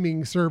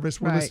 streaming service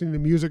we're listening to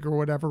music or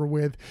whatever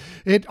with,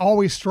 it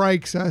always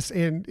strikes us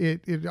and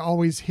it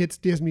always hits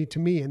Disney to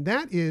me. And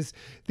that is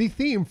the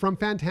theme from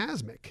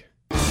Fantasmic.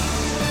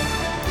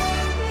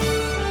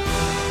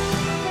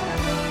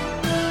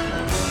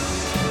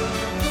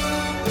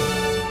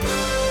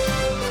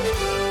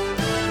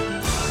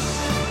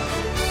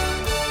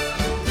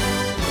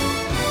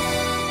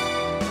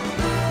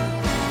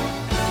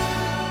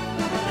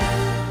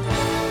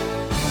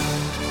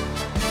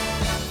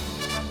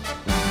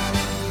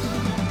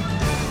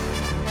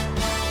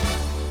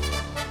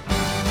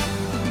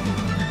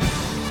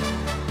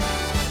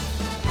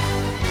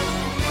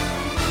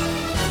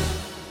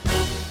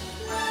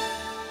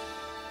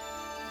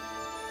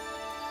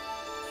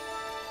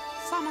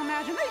 Some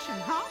imagination,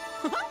 huh?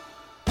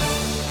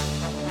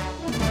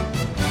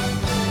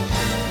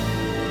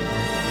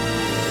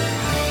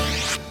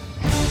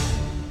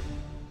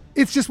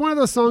 It's just one of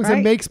those songs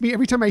that makes me,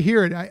 every time I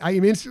hear it, I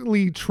am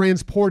instantly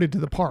transported to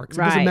the parks.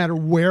 It doesn't matter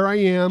where I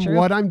am,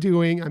 what I'm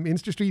doing. I'm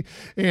instantly,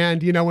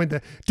 and when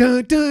the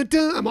dun dun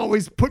dun, I'm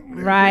always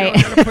putting, I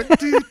gotta put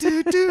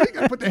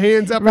gotta put the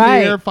hands up in the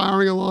air,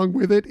 firing along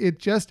with it. It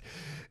just,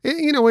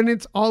 and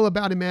it's all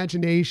about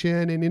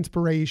imagination and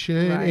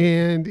inspiration,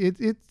 and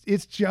it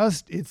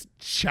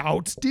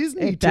shouts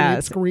Disney to me.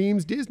 It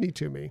screams Disney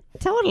to me.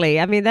 Totally.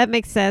 I mean, that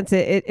makes sense.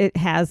 It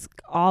has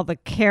all the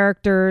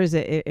characters.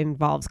 It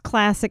involves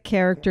classic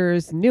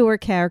characters, newer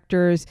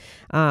characters.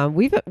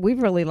 We've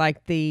really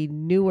liked the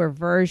newer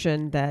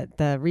version, that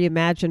the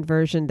reimagined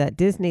version that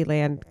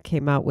Disneyland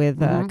came out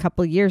with a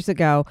couple years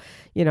ago.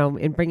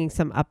 In bringing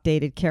some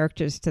updated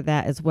characters to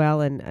that as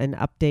well, and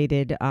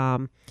updated.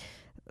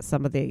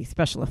 Some of the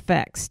special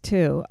effects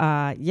too.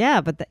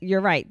 But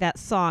you're right. That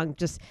song,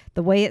 just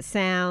the way it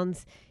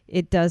sounds,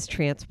 it does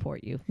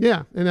transport you.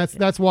 Yeah, and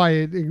that's why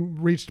it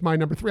reached my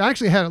number 3. I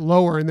actually had it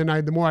lower, and then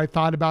the more I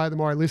thought about it, the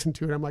more I listened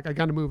to it, I'm like, I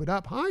got to move it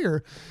up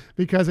higher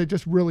because it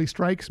just really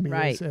strikes me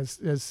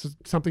as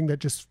something that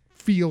just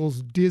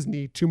feels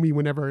Disney to me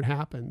whenever it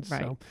happens.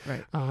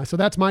 So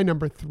that's my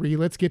number 3.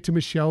 Let's get to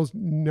Michelle's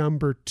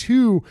number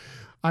 2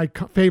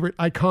 favorite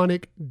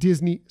iconic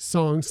Disney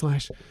song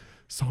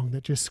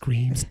that just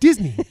screams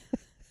Disney.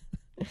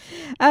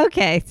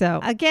 Okay, so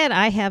again,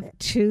 I have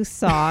 2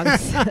 songs.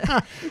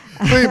 I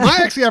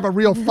actually have a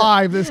real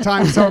 5 this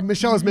time, so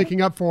Michelle is making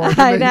up for it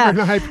in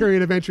the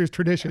Hyperion Adventures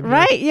tradition.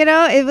 Right. You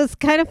know, it was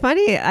kind of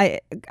funny. I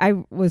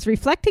was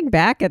reflecting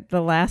back at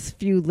the last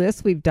few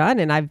lists we've done,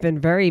 and I've been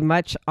very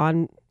much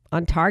on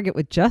target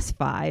with just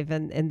 5.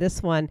 And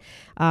this one,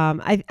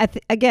 I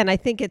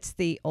think it's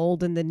the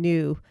old and the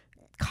new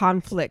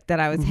conflict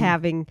that I was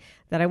having,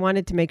 that I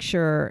wanted to make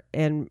sure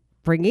and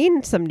bring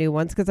in some new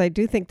ones, because I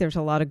do think there's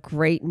a lot of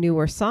great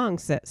newer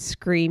songs that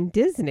scream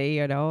Disney,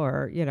 or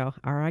are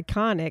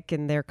iconic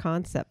in their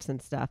concepts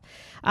and stuff.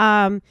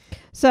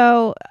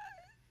 So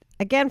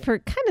again, for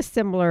kind of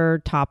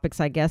similar topics,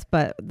 I guess,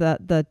 but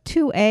the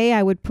 2A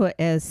I would put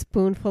as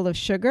Spoonful of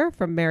Sugar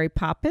from Mary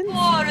Poppins.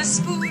 For a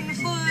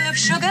spoonful of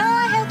sugar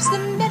helps the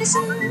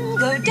medicine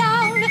go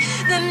down,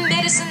 the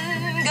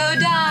medicine go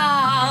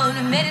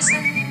down,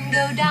 medicine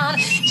go down.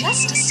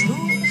 Just a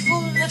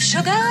spoonful of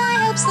sugar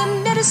helps the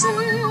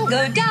medicine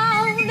go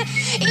down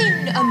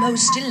in a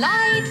most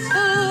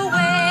delightful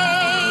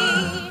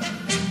way.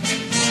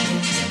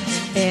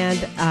 And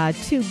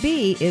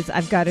 2B is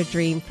I've Got a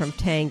Dream from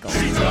Tangled.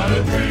 He's got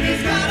a dream,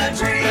 he's got a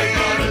dream, they've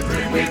got a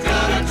dream, we've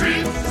got a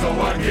dream. So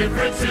what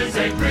differences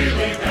ain't really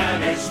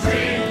that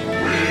extreme.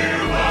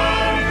 We're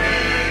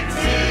loving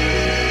tea.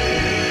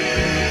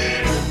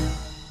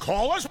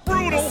 Call us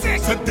brutal,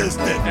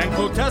 sadistic, and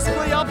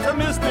grotesquely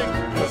optimistic.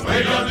 Cause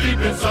way down deep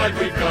inside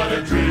we've got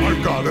a dream.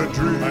 I've got a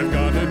dream, I've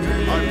got a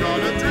dream, I've got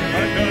a dream,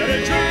 I've got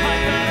a dream, I've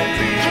got a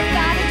dream, I've got a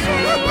dream.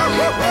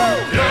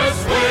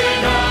 Yes,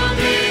 way down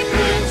deep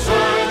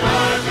inside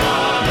I've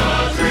got a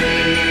dream.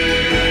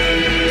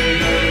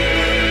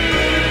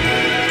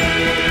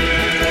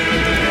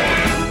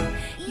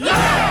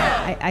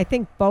 Yeah! I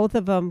think both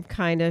of them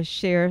kind of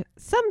share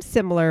some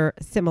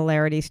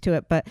similarities to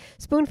it, but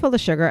Spoonful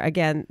of Sugar,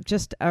 again,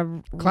 just a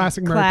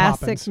classic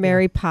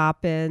Mary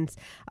Poppins.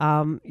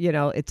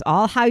 It's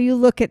all how you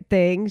look at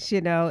things.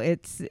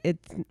 It's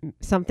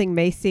something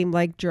may seem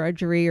like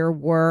drudgery or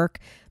work,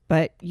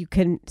 but you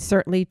can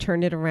certainly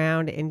turn it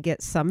around and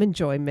get some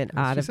enjoyment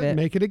out of it.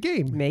 Make it a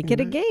game. Make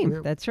it a game. Yeah.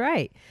 That's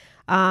right.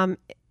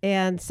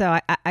 And so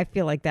I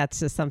feel like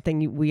that's just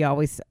something we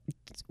always,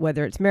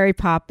 whether it's Mary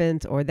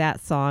Poppins or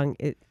that song,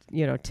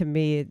 to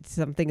me, it's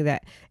something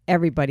that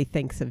everybody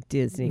thinks of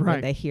Disney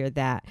when they hear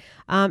that.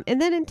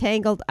 And then in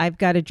Tangled, I've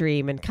Got a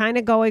Dream, and kind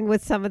of going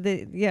with some of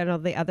the,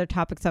 the other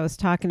topics I was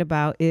talking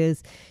about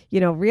is,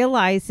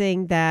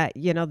 realizing that,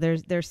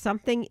 there's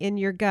something in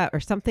your gut or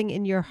something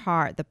in your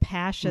heart, the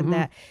passion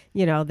that,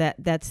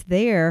 that's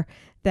there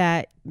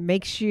that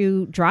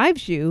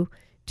drives you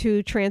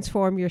to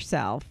transform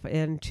yourself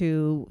and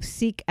to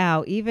seek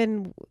out,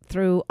 even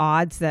through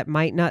odds that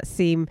might not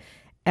seem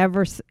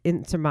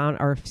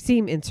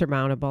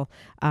insurmountable,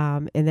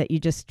 and that you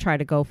just try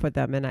to go for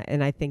them.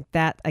 And I think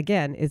that,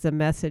 again, is a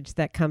message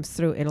that comes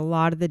through in a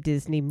lot of the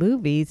Disney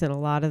movies and a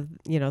lot of,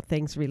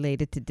 things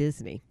related to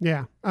Disney.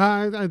 Yeah.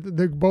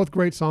 They're both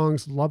great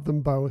songs. Love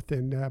them both,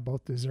 and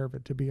both deserve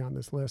it to be on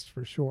this list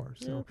for sure.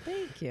 So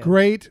thank you.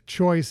 Great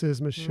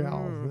choices,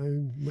 Michelle.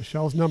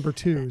 Michelle's number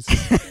 2s.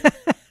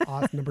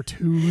 Number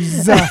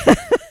 2s.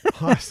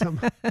 Awesome.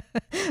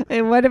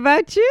 And what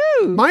about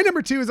you? My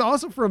number 2 is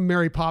also from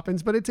Mary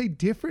Poppins, but it's a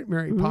different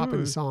Mary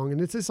Poppins song. And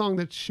it's a song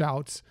that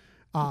shouts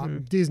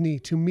Disney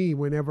to me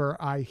whenever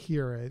I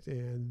hear it.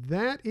 And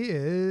that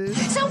is...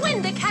 So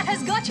when the cat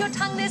has got your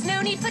tongue, there's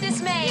no need for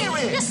dismay.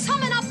 Just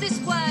summon up this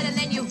word and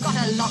then you've got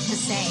a lot to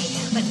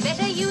say. But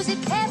better use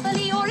it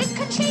carefully or it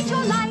could change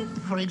your life.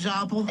 For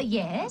example?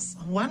 Yes?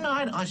 One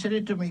night I said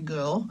it to me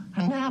girl,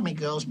 and now me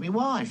girl's me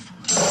wife.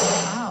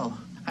 Oh.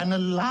 And a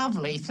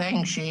lovely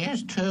thing she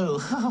is, too.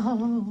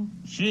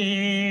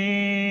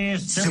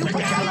 She's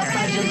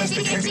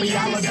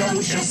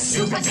supercalifragilisticexpialidocious.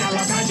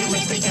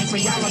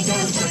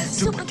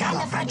 Supercalifragilisticexpialidocious.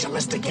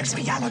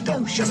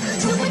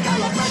 Supercalifragilisticexpialidocious.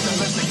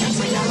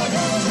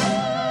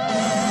 Supercalifragilisticexpialidocious.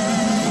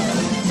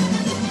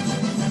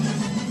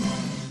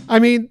 I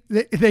mean,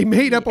 they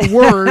made up a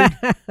word.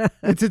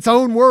 It's its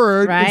own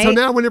word. Right. And so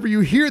now whenever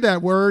you hear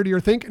that word, you're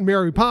thinking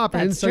Mary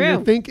Poppins. That's so true.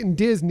 You're thinking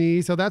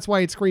Disney. So that's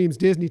why it screams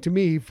Disney to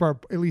me, for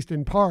at least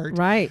in part.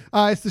 Right.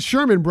 It's the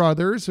Sherman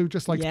Brothers, who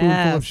just like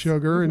Spoonful of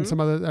Sugar and some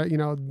other,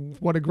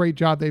 what a great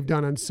job they've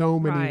done on so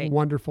many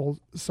wonderful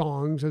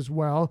songs as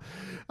well.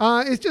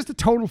 It's just a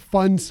total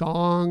fun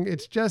song.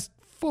 It's just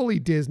fully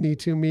Disney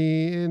to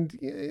me. And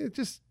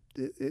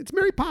it's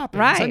Mary Poppins.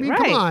 Right, I mean, right,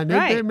 come on.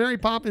 right. Mary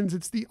Poppins,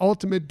 it's the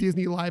ultimate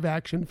Disney live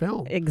action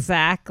film.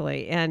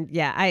 Exactly. And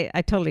yeah,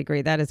 I totally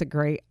agree. That is a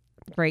great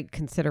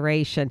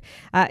consideration.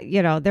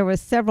 There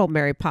was several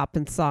Mary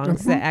Poppins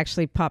songs that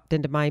actually popped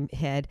into my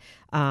head.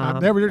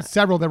 There were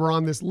several that were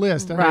on this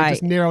list. And Right. I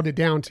just narrowed it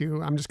down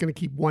to, I'm just going to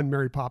keep one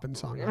Mary Poppins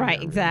song.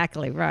 Right,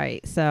 exactly,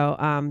 right.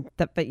 So,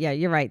 but yeah,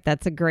 you're right.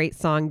 That's a great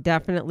song.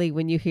 Definitely,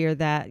 when you hear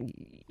that,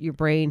 your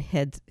brain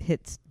hits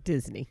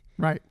Disney.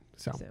 Right.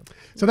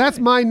 So that's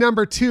my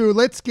number 2.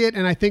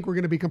 And I think we're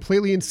going to be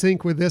completely in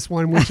sync with this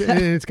one, which and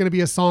it's going to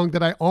be a song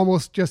that I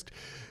almost just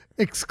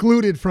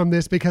excluded from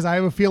this because I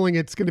have a feeling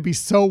it's going to be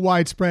so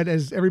widespread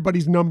as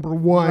everybody's number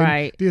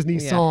one Disney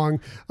song.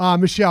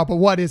 Michelle, but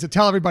what is it?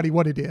 Tell everybody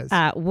what it is.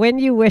 When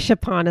You Wish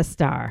Upon a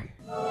Star.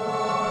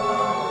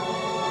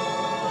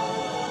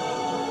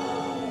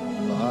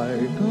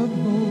 Like a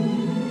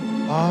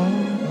boat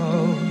out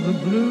of the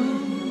blue,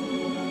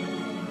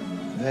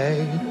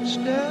 fate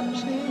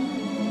steps in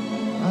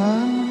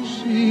and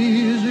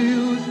sees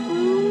you through.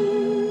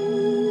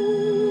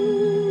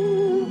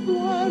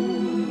 When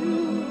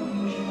you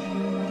wish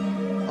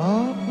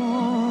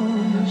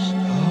upon a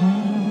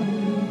star,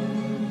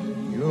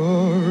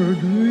 your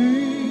dreams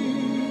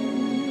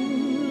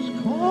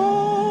come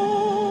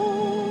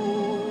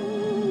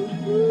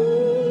true.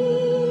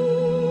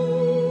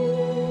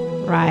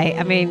 Right.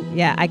 I mean,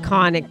 yeah,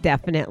 iconic,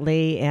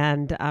 definitely.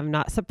 And I'm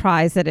not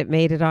surprised that it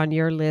made it on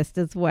your list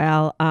as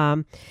well.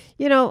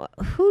 You know,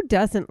 who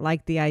doesn't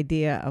like the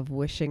idea of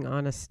wishing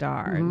on a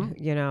star? And,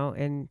 you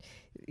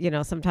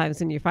know, sometimes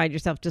when you find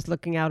yourself just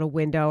looking out a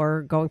window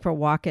or going for a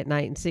walk at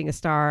night and seeing a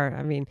star,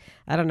 I mean,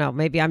 I don't know,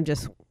 maybe I'm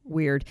just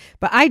weird,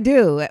 but I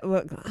do.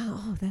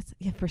 Oh, that's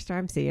the first star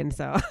I'm seeing.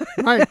 So,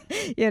 right.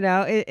 You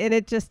know,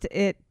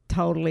 it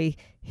totally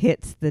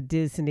hits the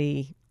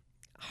Disney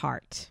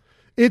heart.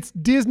 It's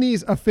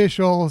Disney's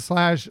official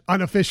 /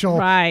 unofficial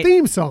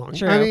theme song.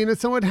 True. I mean,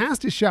 so it has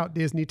to shout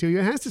Disney to you.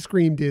 It has to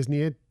scream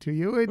Disney to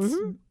you. It's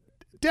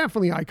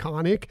definitely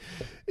iconic.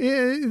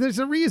 There's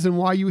a reason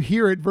why you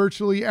hear it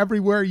virtually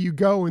everywhere you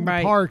go in the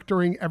park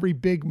during every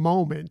big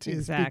moment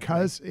is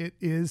because it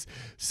is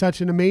such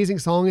an amazing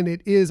song, and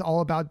it is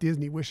all about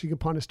Disney wishing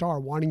upon a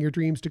star, wanting your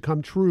dreams to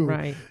come true.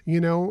 Right.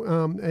 You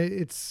know,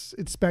 it's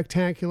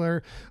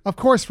spectacular. Of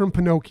course, from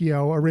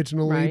Pinocchio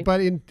originally, but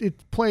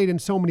it played in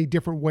so many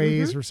different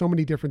ways or so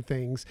many different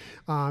things.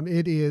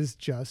 It is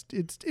just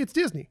it's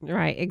Disney.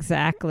 Right.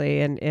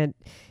 Exactly. And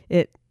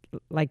it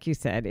like you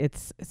said,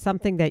 it's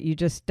something that you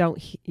just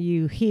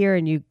you hear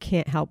and you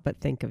can't help but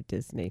think of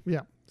Disney. Yeah.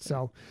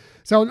 So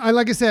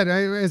like I said,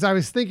 as I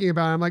was thinking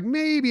about it, I'm like,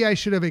 maybe I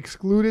should have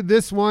excluded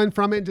this one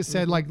from it and just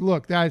said like,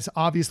 look, that's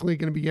obviously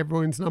going to be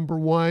everyone's number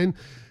one.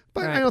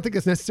 But I don't think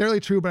it's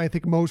necessarily true, but I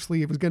think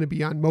mostly it was going to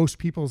be on most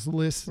people's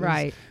lists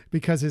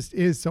because it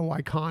is so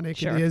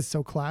iconic. It is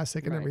so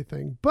classic and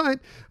everything. But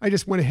I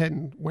just went ahead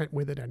and went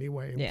with it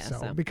anyway. Yeah,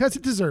 so because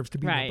it deserves to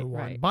be number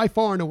one by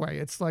far and away.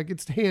 It's like,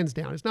 it's hands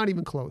down. It's not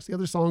even close. The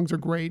other songs are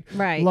great.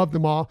 Love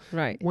them all.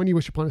 When You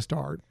Wish Upon a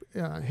Star,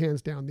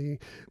 hands down the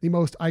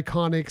most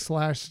iconic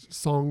 /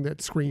 song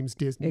that screams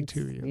Disney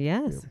to you.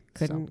 Yes.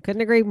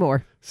 Couldn't agree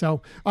more.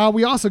 So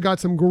we also got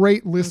some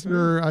great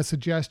listener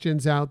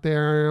suggestions out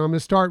there. I'm going to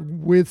start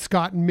with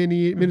Scott in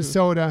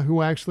Minnesota,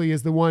 who actually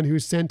is the one who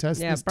sent us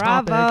this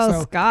topic.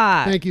 So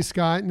Scott. Thank you,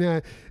 Scott.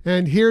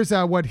 And here's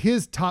what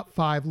his top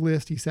 5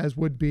 list, he says,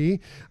 would be.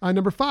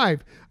 Number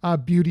 5,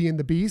 Beauty and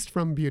the Beast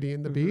from Beauty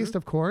and the Beast,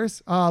 of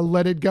course.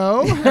 Let It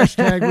Go.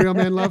 #Real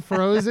Men Love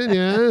Frozen.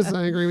 Yes,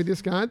 I agree with you,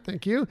 Scott.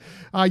 Thank you.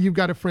 You've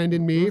Got a Friend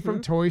in Me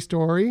from Toy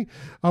Story.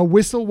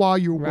 Whistle While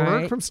You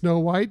Work from Snow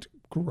White.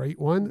 Great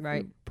one.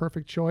 Right.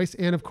 Perfect choice.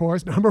 And of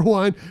course, number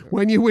 1,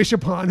 When You Wish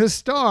Upon a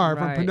Star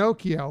from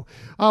Pinocchio.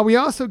 We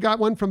also got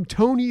one from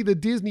Tony the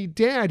Disney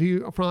Dad,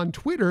 who on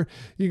Twitter,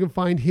 you can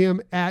find him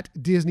at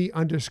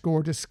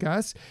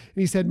Disney_discuss. And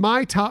he said,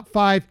 my top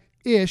 5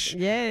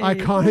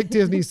 iconic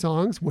Disney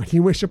songs, When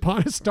You Wish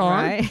Upon a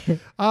Star.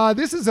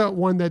 This is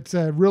one that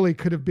really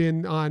could have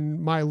been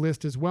on my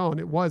list as well, and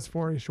it was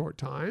for a short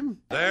time.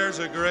 There's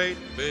a great,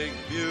 big,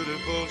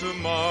 beautiful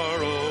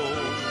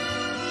tomorrow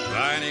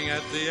shining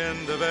at the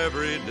end of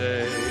every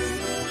day.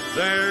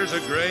 There's a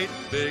great,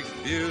 big,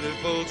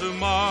 beautiful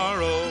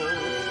tomorrow,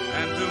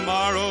 and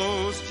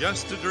tomorrow's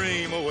just a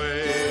dream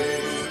away.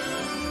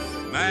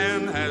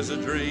 Man has a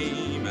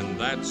dream, and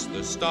that's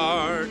the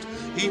start.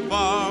 He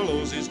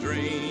follows his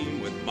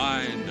dream with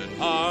mind and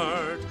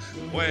heart.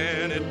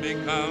 When it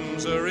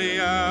becomes a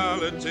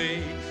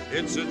reality,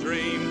 it's a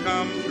dream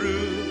come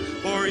true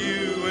for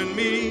you and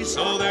me.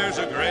 So there's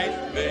a great,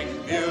 big,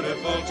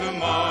 beautiful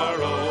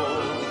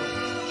tomorrow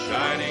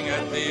shining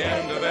at the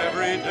end of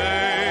every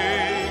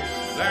day.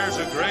 There's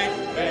a great,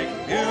 big,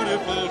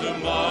 beautiful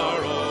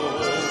tomorrow,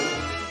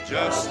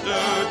 just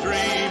a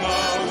dream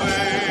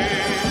away.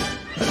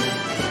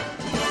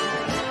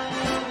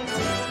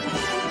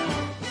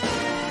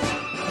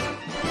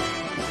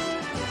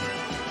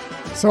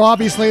 So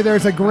obviously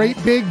there's a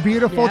great, big,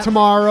 beautiful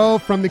tomorrow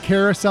from the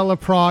Carousel of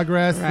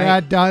Progress.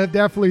 That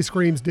definitely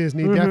screams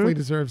Disney. Definitely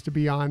deserves to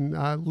be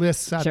on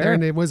lists out there.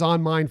 And it was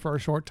on mine for a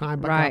short time,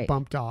 but got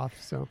bumped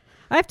off. So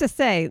I have to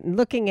say,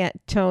 looking at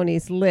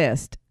Tony's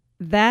list,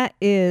 that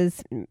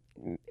is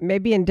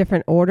maybe in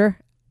different order,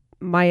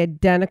 my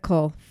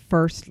identical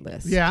first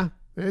list. Yeah.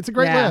 It's a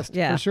great list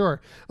for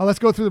sure. Let's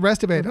go through the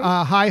rest of it.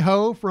 Hi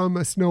Ho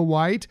from Snow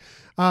White.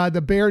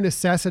 The Bare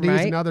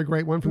Necessities, another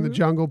great one from the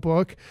Jungle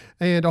Book,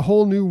 and A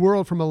Whole New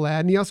World from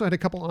Aladdin. He also had a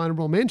couple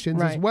honorable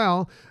mentions as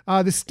well.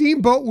 The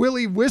Steamboat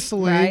Willie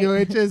whistling,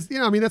 which is,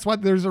 that's why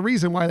there's a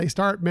reason why they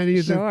start many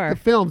of the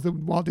films, the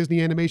Walt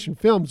Disney animation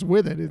films,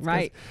 with it. It's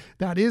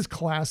that is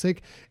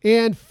classic.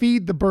 And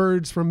Feed the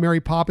Birds from Mary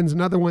Poppins,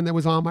 another one that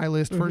was on my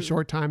list for a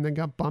short time, then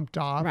got bumped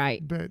off.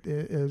 Right. But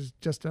it is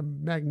just a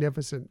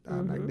magnificent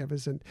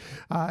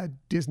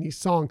Disney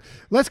song.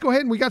 Let's go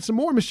ahead and we got some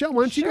more. Michelle,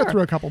 why don't you go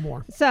through a couple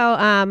more? So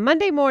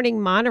Monday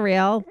Morning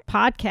Monorail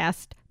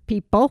podcast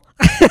people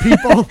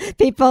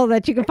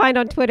that you can find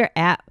on Twitter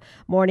at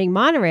Morning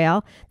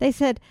Monorail. They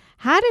said,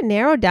 how to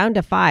narrow down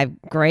to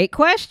 5? Great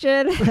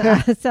question.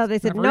 So they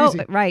said,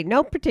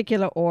 no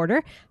particular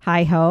order.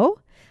 Hi-ho,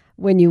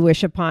 When You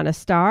Wish Upon a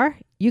Star,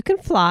 You Can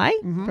Fly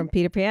from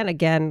Peter Pan.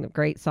 Again,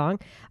 great song.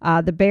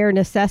 The Bare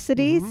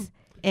Necessities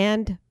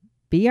and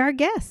Be Our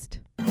Guest.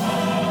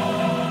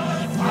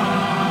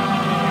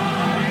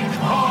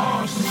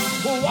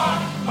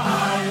 One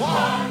by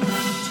one,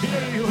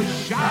 till you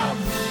shout,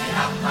 get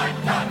up like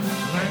that.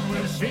 Then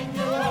we'll sing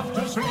you off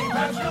to sleep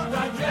as you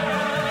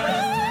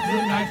digest.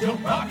 Tonight you'll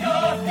pop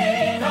your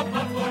feet up,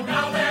 but for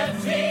now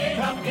let's eat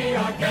up. Be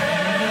our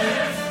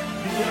guest,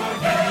 be our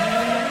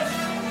guest,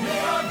 be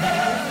our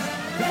guest.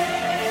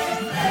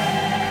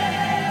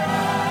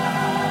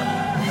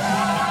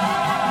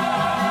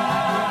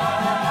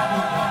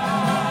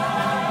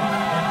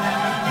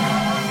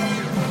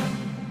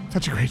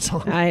 Such a great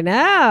song. I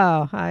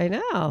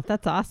know.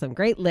 That's awesome.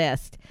 Great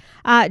list.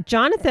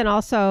 Jonathan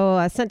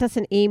also sent us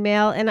an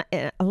email, and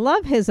I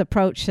love his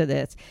approach to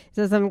this. He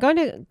says, I'm going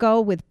to go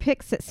with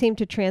picks that seem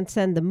to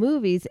transcend the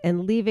movies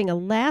and leaving a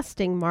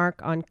lasting mark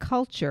on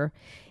culture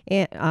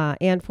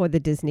and for the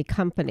Disney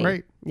company.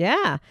 Great.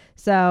 Yeah.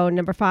 So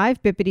number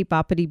 5, Bippity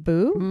Boppity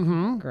Boo.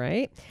 Mm-hmm.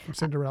 Great. From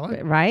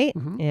Cinderella. Right.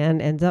 Mm-hmm. And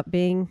ends up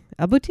being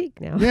a boutique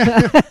now.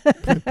 Yeah.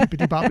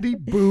 Bippity Boppity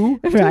Boo.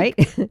 Right.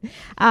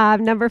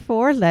 Number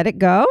 4, Let It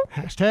Go.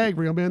 Hashtag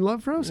Real Men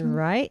Love Frozen.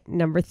 Right.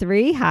 Number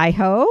 3,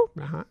 Hi-Ho.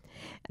 Uh-huh.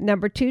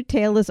 Number 2,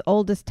 Tale as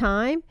Old as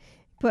Time.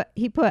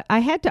 He put, I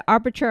had to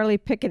arbitrarily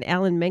pick an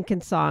Alan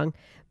Menken song,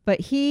 but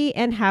he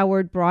and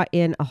Howard brought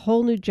in a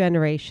whole new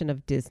generation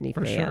of Disney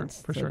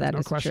fans. For sure. That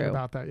No is question true.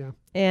 about that, yeah.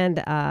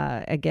 And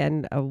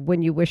again,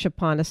 When You Wish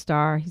Upon a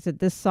Star, he said,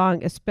 this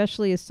song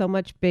especially is so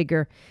much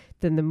bigger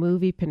than the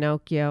movie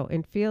Pinocchio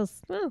and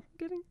feels,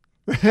 getting...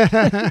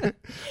 a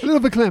little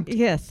bit clamped.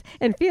 Yes.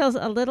 And feels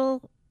a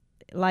little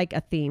like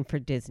a theme for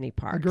Disney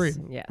parks. Agreed.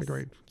 Yes.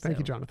 Agreed. Thank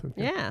you, Jonathan.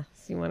 Yeah.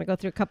 So you want to go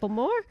through a couple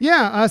more?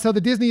 Yeah. So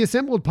the Disney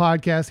Assembled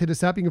podcast, hit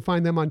us up. You can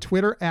find them on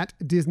Twitter at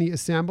Disney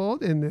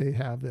Assembled. And they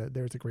have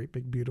There's a Great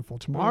Big Beautiful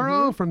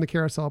Tomorrow from the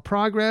Carousel of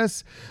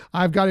Progress.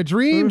 I've Got a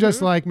Dream,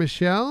 just like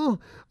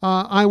Michelle.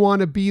 I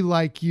Want to Be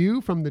Like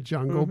You from the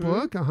Jungle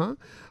Book.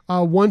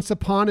 Once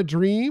Upon a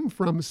Dream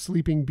from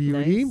Sleeping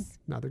Beauty. Nice.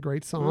 Another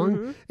great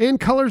song. And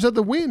Colors of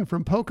the Wind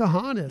from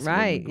Pocahontas.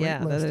 Right.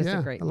 Yeah. That is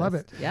a great I love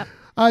list. it. Yep.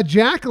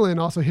 Jacqueline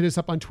also hit us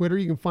up on Twitter.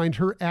 You can find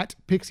her at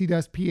Pixie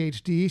Dust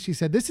PhD. She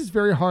said, this is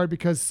very hard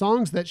because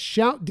songs that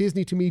shout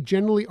Disney to me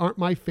generally aren't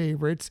my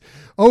favorites.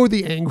 Oh,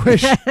 the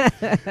anguish.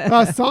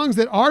 Songs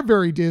that are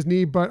very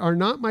Disney but are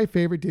not my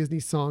favorite Disney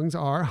songs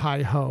are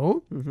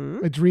Hi-Ho,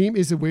 A Dream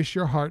Is a Wish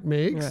Your Heart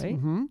Makes,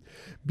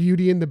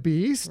 Beauty and the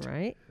Beast.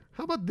 Right.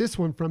 How about this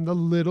one from The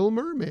Little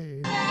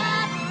Mermaid?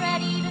 I'm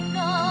ready to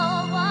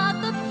know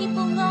what the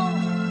people know.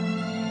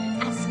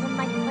 Ask them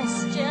my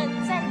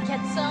questions and get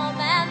some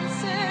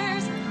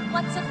answers.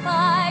 What's a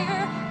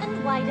fire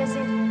and why does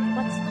it?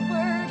 What's the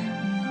word?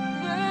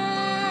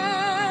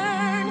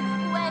 Burn.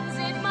 When's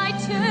it my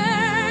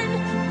turn?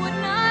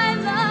 Wouldn't I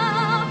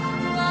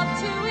love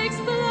to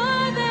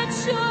explore that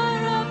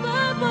shore up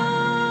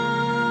above?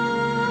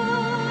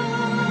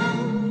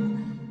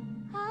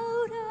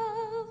 Out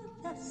of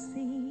the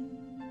sea.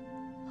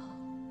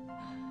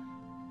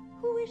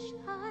 Wish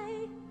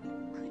I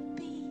could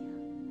be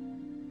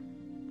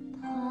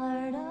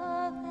part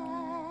of that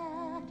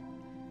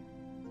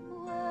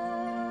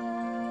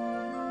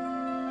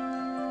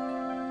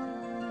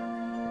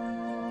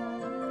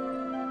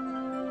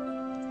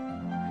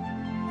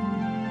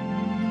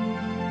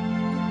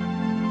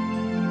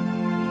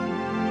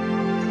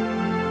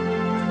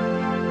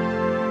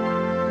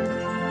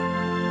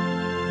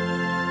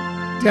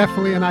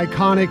Definitely an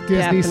iconic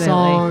Disney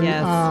song.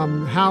 Yes.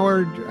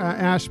 Howard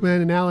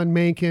Ashman and Alan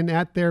Menken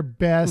at their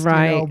best,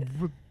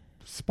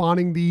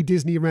 spawning the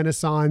Disney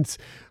Renaissance.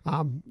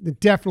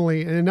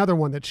 Definitely another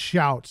one that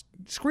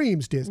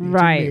screams Disney.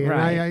 Right, to me.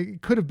 right. And I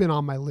could have been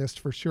on my list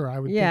for sure. I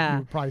would think you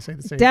would probably say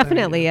the same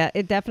definitely, thing.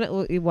 it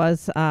definitely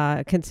was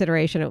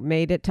consideration. It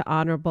made it to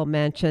honorable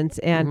mentions.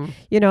 And,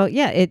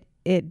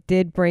 it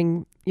did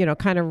bring,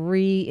 kind of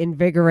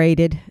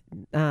reinvigorated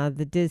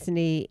the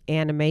Disney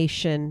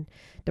animation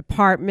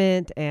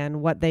department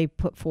and what they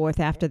put forth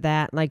after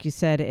that. Like you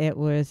said, it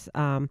was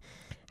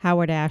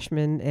Howard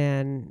Ashman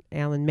and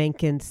Alan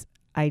Menken's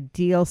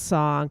ideal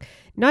song,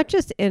 not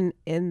just in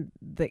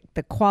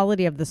the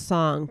quality of the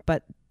song,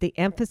 but the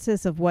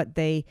emphasis of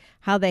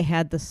how they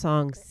had the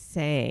song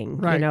sang.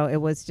 Right. You know, it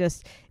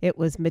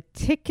was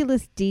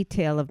meticulous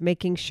detail of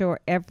making sure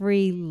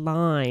every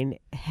line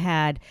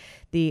had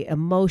the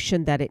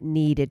emotion that it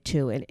needed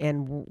to,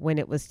 and when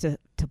it was to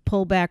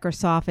pull back or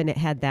soften, it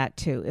had that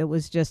too. It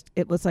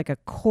was like a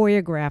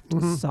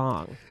choreographed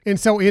song. And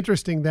so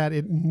interesting that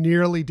it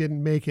nearly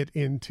didn't make it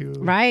into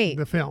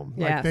the film.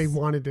 Like they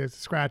wanted to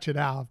scratch it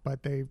out,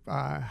 but they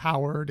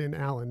Howard and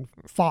Alan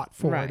fought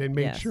for it and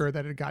made sure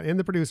that it got in.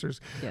 The producers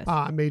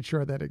made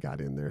sure that it got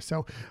in there.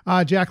 So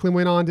Jacqueline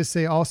went on to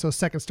say also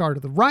Second Star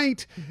to the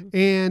Right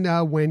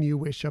and When You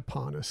Wish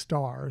Upon a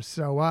Star.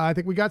 So I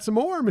think we got some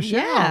more,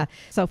 Michelle. Yeah.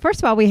 So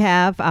first of all, we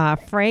have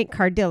Frank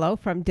Cardillo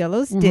from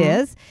Dillo's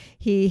Diz.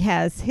 He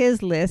has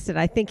his list, and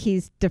I think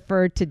he's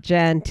deferred to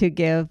Jen to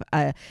give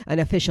an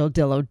official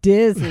Dillo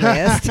Diz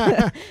list.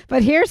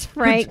 But here's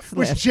Frank's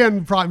list. Which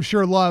Jen I'm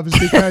sure loves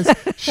because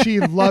she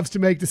loves to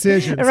make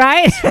decisions.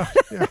 Right? So,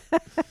 yeah.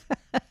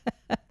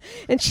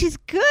 And she's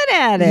good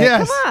at it.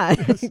 Yes. Come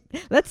on. Yes.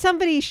 Let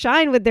somebody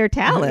shine with their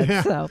talent.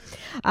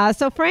 Yeah.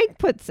 So Frank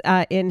puts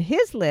in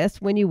his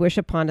list, When You Wish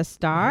Upon a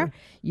Star,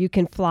 You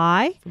Can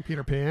Fly. From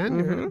Peter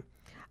Pan.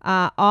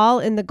 All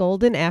in the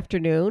Golden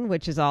Afternoon,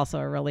 which is also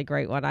a really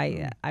great one.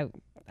 I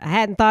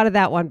hadn't thought of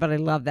that one, but I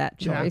love that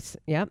choice.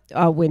 Yeah.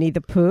 Winnie the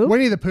Pooh.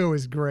 Winnie the Pooh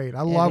is great.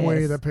 I love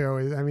Winnie the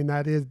Pooh. I mean,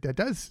 that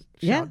does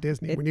shout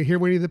Disney. When you hear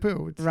Winnie the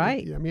Pooh. It's,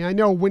 right. I mean, I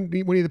know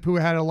Winnie the Pooh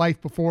had a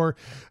life before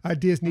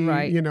Disney,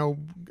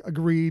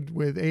 agreed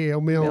with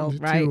A.O. Milne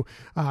to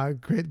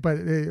create, but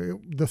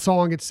the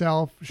song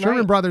itself,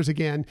 Sherman Brothers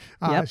again,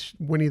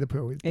 Winnie the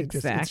Pooh.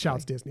 It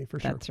shouts Disney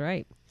for sure. That's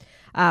right.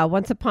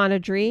 Once Upon a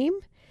Dream.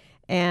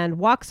 And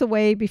walks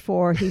away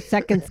before he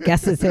seconds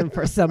guesses him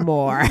for some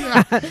more.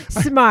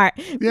 Smart.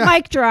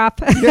 Mic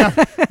drop.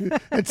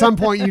 At some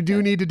point, you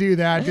do need to do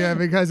that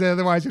because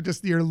otherwise,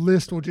 your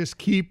list will just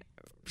keep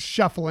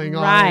shuffling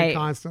on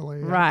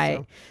constantly.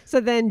 Right. So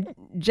then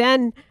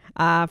Jen,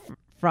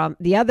 from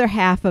the other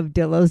half of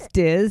Dillo's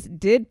Diz,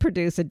 did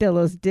produce a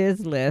Dillo's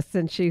Diz list,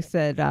 and she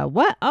said,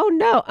 "What? Oh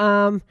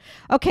no.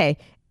 Okay."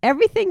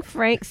 Everything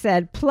Frank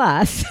said,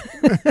 plus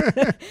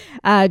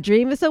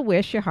Dream is a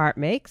Wish Your Heart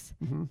Makes,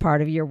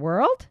 Part of Your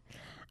World,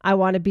 I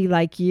Want to Be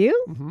Like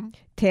You,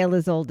 Tale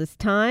as Old as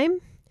Time.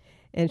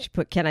 And she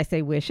put, Can I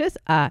Say Wishes?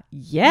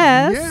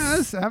 Yes.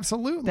 Yes,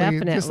 absolutely.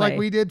 Definitely. Just like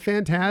we did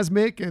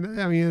Fantasmic.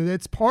 And I mean,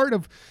 it's part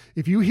of,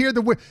 if you hear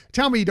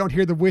tell me you don't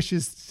hear the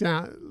Wishes,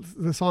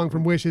 the song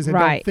from Wishes, and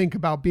don't think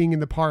about being in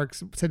the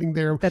parks, sitting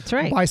there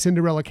by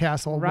Cinderella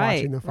Castle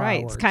watching the fireworks.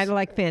 Right. It's kind of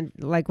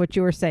like what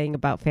you were saying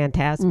about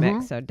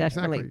Fantasmic. So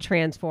definitely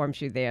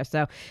transforms you there.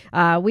 So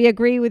we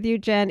agree with you,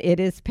 Jen. It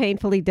is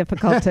painfully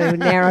difficult to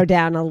narrow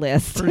down a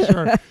list. For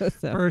sure.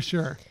 For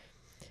sure.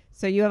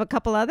 So you have a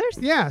couple others?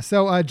 Yeah.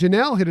 So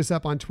Janelle hit us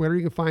up on Twitter.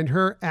 You can find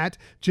her at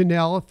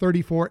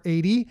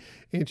Janelle3480.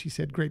 And she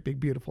said, Great Big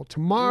Beautiful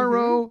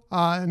Tomorrow.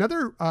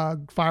 Another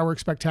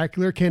fireworks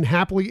spectacular, Can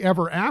Happily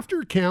Ever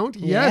After count?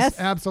 Yes,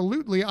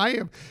 absolutely.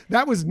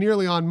 That was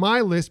nearly on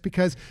my list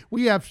because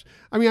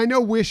I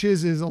know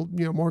Wishes is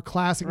more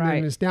classic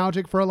and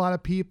nostalgic for a lot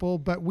of people,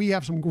 but we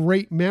have some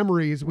great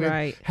memories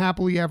with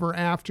Happily Ever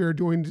After,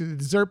 doing the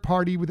dessert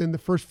party within the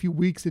first few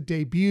weeks it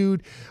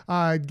debuted,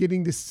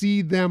 getting to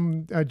see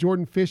them,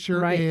 Jordan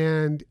Fisher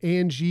and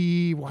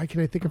Angie, why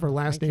can't I think of her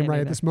last name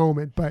at this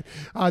moment, but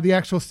the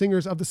actual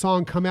singers of the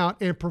song come out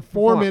and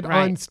perform it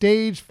on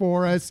stage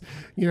for us.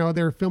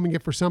 They're filming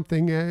it for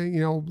something,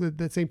 at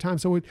the same time.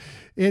 So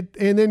and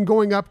then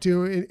going up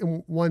to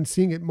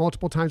seeing it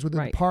multiple times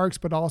within the parks,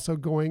 but also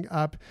going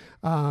up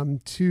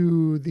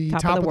to the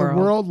Top of the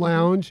World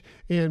Lounge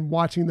and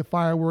watching the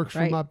fireworks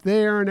from up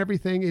there and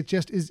everything. It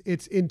just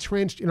it's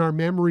entrenched in our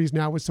memories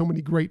now with so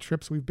many great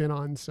trips we've been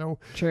on. So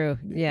true.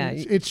 Yeah.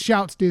 It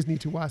shouts Disney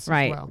to us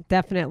as well.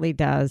 Definitely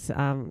does.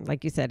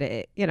 Like you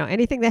said,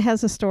 anything that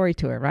has a story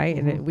to it, right?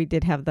 And we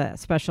did have the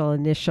special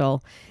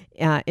initial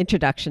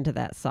introduction to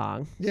that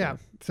song. Yeah.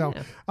 So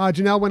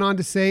Janelle went on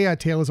to say,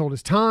 Tale as Old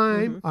as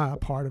Time,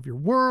 Part of Your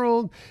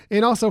World,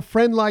 and also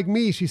Friend Like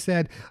Me. She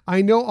said,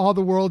 I know all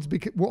the words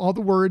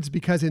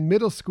because in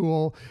middle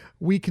school,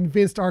 we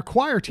convinced our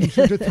choir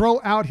teacher to throw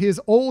out his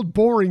old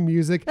boring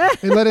music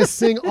and let us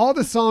sing all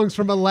the songs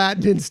from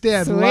Aladdin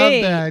instead. Sweet.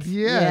 Love that.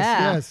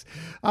 Yes.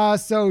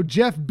 So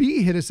Jeff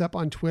B hit us up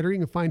on Twitter. You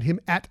can find him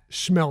at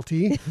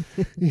Schmelty.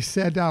 He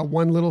said,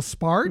 One Little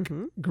Spark,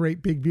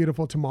 Great Big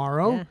Beautiful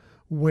Tomorrow. Yeah.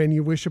 When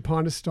You Wish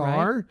Upon a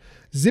Star,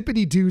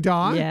 Zippity Doo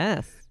Dah.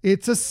 Yes.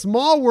 It's a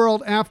Small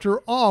World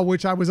After All,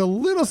 which I was a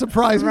little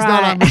surprised was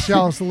not on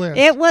Michelle's list.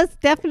 It was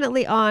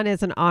definitely on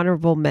as an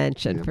honorable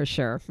mention for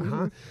sure.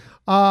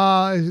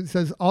 It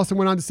says also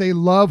went on to say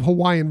Love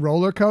Hawaiian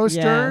Roller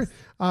Coaster.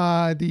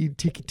 Yes. The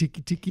Tiki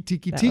Tiki Tiki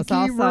Tiki Tiki was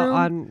also Room.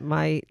 On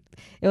my.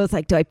 It was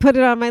like, do I put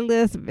it on my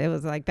list? It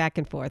was like back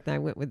and forth, and I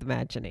went with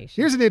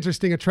imagination. Here's an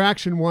interesting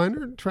attraction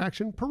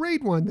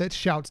parade one that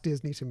shouts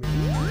Disney to me.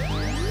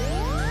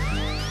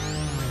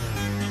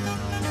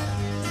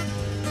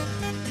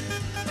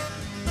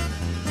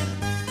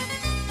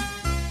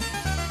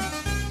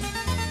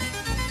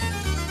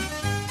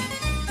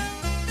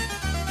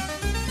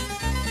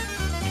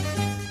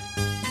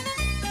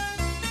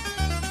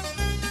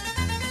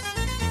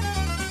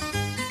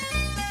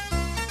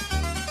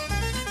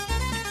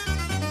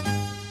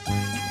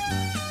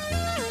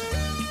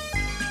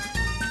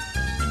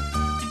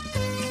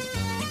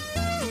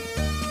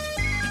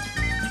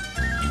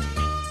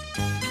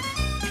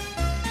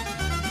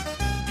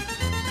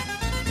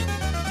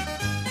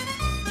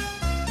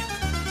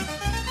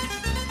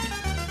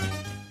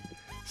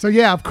 So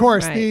yeah, of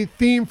course, the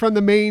theme from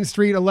the Main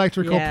Street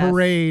Electrical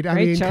Parade. I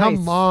mean,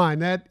 come on,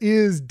 that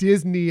is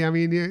Disney. I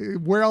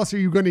mean, where else are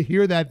you going to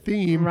hear that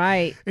theme?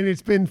 Right. And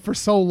it's been for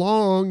so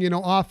long,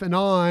 off and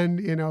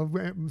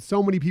on.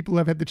 So many people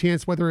have had the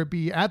chance, whether it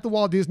be at the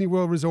Walt Disney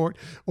World Resort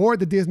or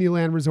the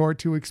Disneyland Resort,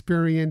 to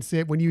experience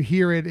it. When you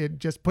hear it, it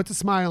just puts a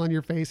smile on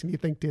your face and you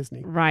think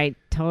Disney. Right.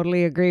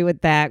 Totally agree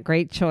with that.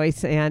 Great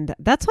choice. And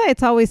that's why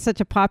it's always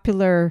such a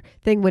popular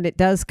thing when it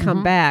does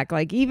come back.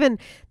 Like even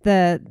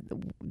the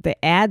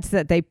ads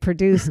that they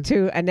produce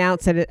to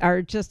announce it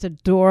are just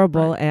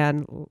adorable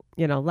and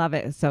love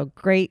it. So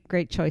great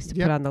choice to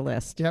put on the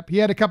list. Yep. He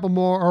had a couple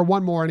more, or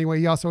one more anyway.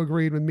 He also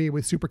agreed with me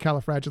with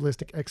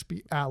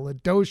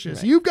supercalifragilisticexpialidocious.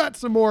 Right. You've got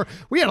some more.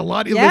 We had a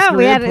lot of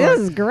listener input. This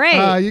is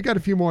great. You got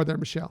a few more there,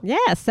 Michelle.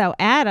 Yeah. So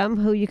Adam,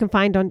 who you can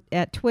find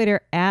at Twitter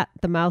at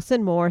The Mouse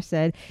and More,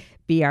 said,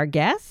 "Be our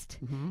guest.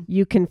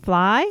 You can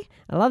fly."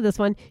 I love this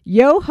one.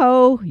 Yo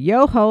ho,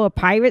 a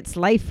pirate's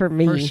life for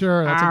me. For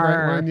sure. That's a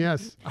great one.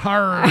 Yes.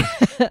 Arr.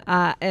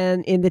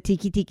 And in the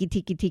tiki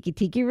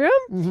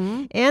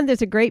room. And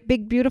there's a great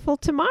big beautiful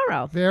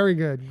tomorrow. Very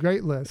good.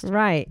 Great list.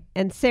 Right.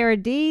 And Sarah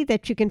D,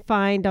 that you can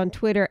find on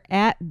Twitter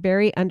at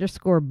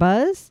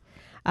Barry_Buzz.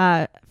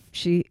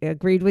 She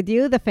agreed with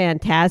you. The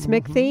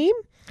Fantasmic theme.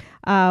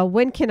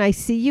 When can I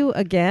see you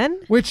again?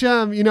 Which,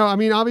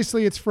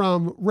 obviously it's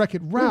from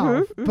Wreck-It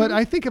Ralph, but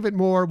I think of it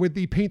more with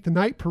the Paint the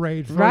Night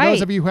Parade. For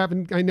those of you who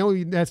haven't, I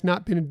know that's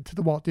not been to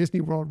the Walt Disney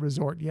World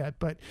Resort yet,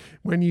 but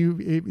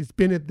it's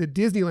been at the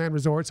Disneyland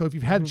Resort. So if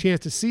you've had a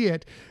chance to see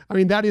it,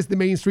 that is the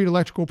Main Street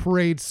Electrical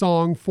Parade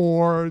song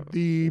for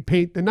the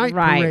Paint the Night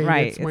Parade.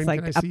 Right. It's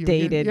like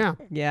updated.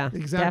 Yeah,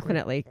 exactly.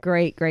 Definitely.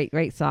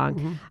 Great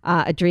song.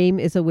 A dream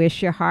is a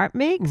wish your heart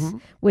makes.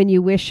 When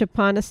you wish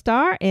upon a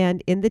star,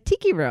 and in the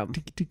Tiki Room.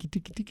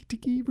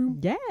 Tiki room.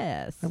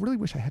 Yes. I really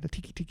wish I had a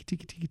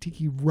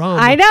tiki rum.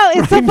 I know.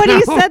 It's so funny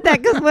you said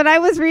that, because when I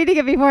was reading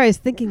it before, I was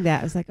thinking that.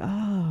 I was like,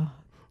 oh,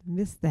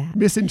 missed that.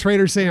 Missing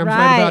Trader Sam's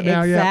right about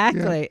now.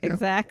 Exactly.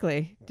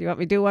 Do you want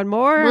me to do one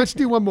more? Let's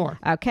do one more.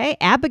 Okay.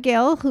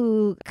 Abigail,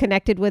 who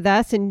connected with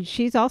us, and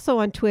she's also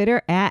on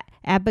Twitter at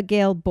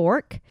Abigail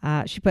Bork.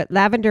 She put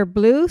Lavender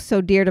Blue,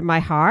 so dear to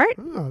my heart.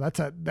 Oh, that's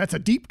a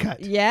deep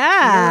cut.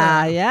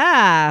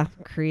 Yeah.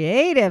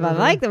 Creative. I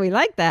like that. We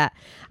like that.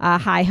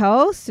 Hi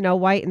Ho, Snow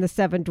White and the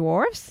Seven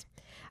Dwarfs.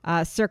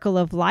 Circle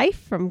of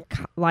Life from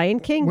Lion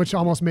King, which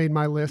almost made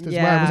my list as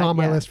well. It was on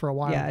my list for a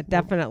while. Yeah,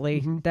 definitely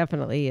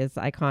is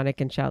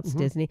iconic and shouts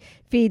Disney.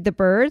 Feed the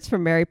Birds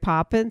from Mary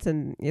Poppins,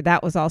 and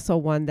that was also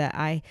one that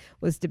I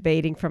was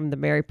debating from the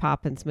Mary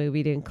Poppins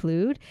movie to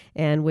include.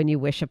 And When You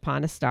Wish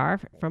Upon a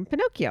Star from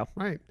Pinocchio.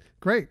 Right,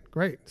 great.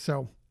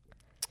 So.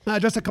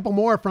 Just a couple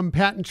more from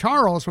Pat and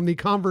Charles from the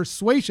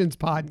Conversations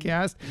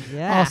podcast.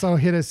 Yeah. Also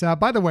hit us up.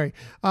 By the way,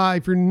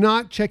 if you're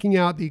not checking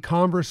out the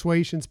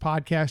Conversations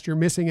podcast, you're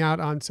missing out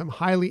on some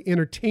highly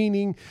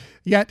entertaining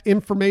yet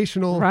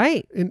informational,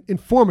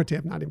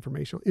 informative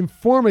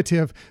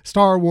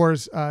Star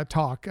Wars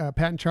talk. Pat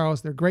and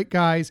Charles, they're great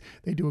guys.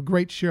 They do a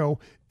great show.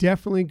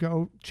 Definitely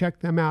go check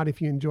them out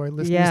if you enjoy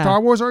listening to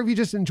Star Wars, or if you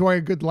just enjoy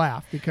a good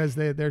laugh, because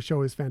their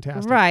show is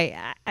fantastic. Right.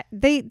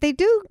 They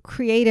do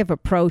creative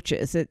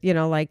approaches.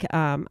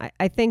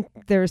 I think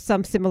there's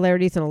some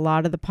similarities in a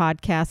lot of the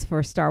podcasts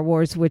for Star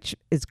Wars, which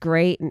is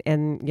great.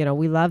 And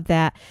we love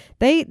that.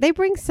 They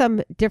bring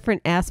some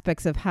different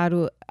aspects of how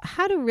to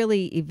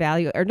really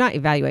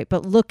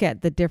but look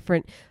at the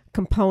different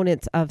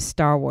components of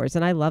Star Wars,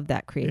 and I love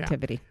that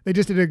creativity. They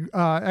just did an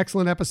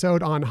excellent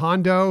episode on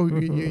Hondo,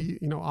 who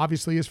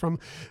obviously is from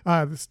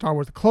Star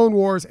Wars: The Clone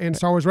Wars and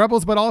Star Wars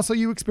Rebels, but also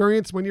you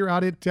experience when you're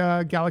out at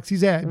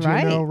Galaxy's Edge,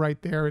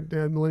 right there at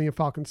Millennium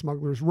Falcon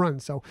Smuggler's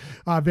Run. So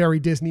very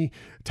Disney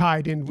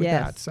tied in with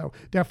that. So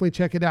definitely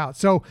check it out.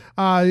 So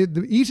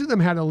each of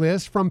them had a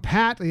list. From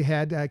Pat, they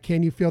had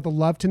Can You Feel the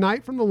Love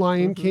Tonight from The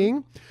Lion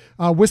King,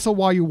 Whistle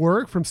While You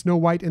Work from Snow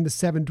White and the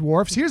Seven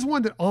Dwarfs. Here's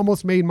one that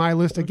almost made my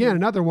list again.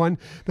 Another one,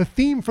 the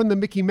theme from the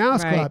Mickey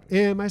Mouse Club.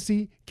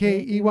 MICKEYMOUSE.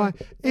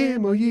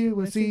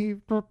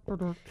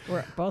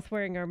 We're both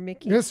wearing our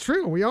Mickey. That's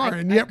true. We are.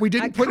 And yet we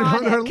didn't put it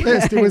on our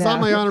list. It was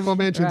on my honorable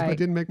mentions, but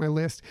didn't make my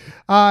list.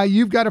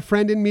 You've Got a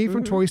Friend in Me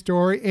from Toy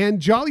Story, and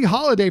Jolly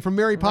Holiday from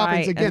Mary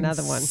Poppins. Again,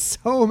 another one.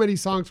 So many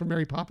songs from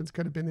Mary Poppins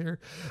could have been there.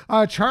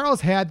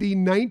 Charles had the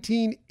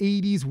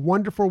 1980s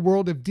Wonderful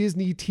World of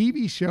Disney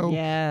TV show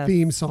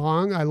theme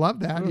song. I love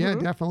that. Yeah,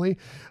 definitely.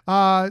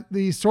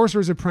 The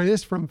Sorcerer's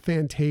Apprentice from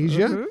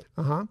Fantasia.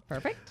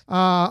 Perfect.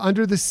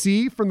 Under the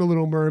Sea from The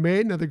Little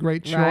Mermaid, another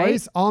great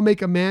choice. I'll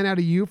Make a Man Out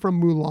of You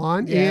from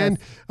Mulan. And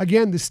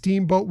again, the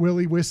Steamboat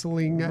Willie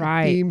whistling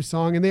theme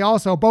song. And they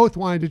also both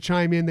wanted to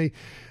chime in.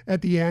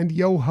 At the end,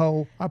 Yo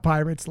Ho, A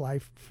Pirate's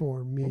Life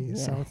for Me.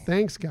 So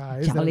thanks,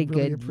 guys. Jolly I really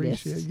good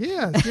appreciate list.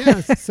 it.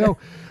 Yes. So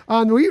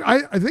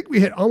I think we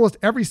hit almost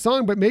every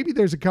song, but maybe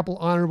there's a couple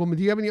honorable.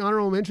 Do you have any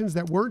honorable mentions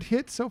that weren't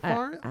hit so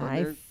far?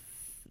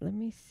 let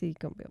me see.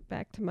 Go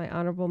back to my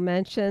honorable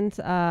mentions.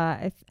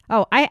 I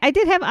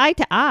did have Eye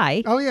to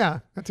Eye. Oh yeah,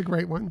 that's a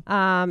great one.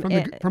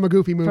 From a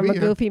Goofy movie. From a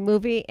Goofy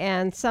movie,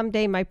 and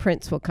Someday My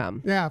Prince Will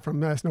Come. Yeah,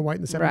 from Snow White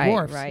and the Seven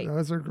Dwarfs. Right.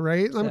 Those are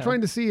great. I'm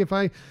trying to see if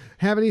I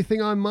have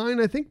anything on mine.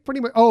 I think pretty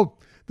much. Oh,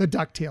 the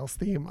DuckTales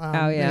theme.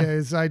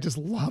 I just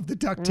love the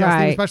DuckTales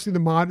theme, especially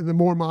the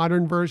more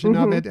modern version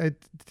of it.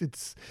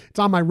 It's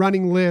on my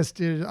running list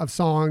of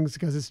songs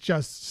because it's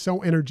just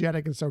so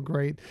energetic and so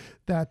great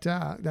that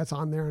that's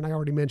on there. And I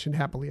already mentioned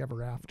Happily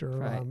Ever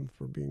After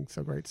for being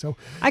so great. So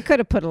I could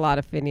have put a lot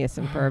of Phineas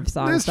and Ferb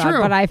songs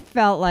on, but I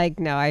felt like,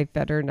 no, I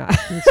better not.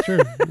 It's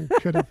true. You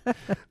could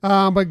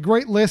have. But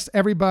great list,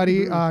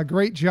 everybody.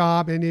 Great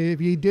job. And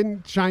if you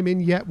didn't chime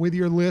in yet with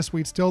your list,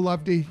 we'd still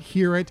love to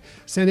hear it.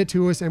 Send it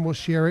to us and we'll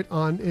share it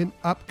on an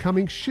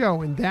upcoming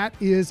show. And that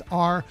is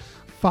our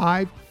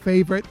 5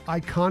 favorite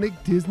iconic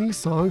Disney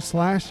songs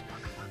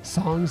 /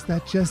 songs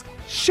that just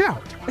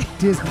shout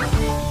Disney.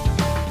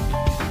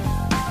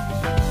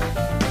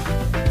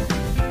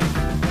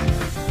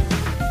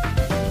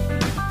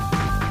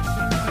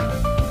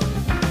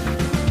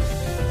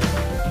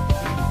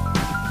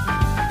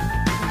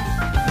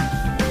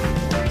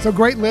 So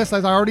great list,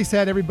 as I already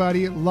said,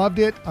 everybody loved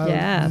it.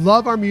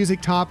 Love our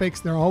music topics.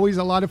 They're always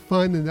a lot of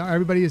fun, and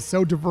everybody is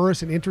so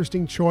diverse and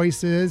interesting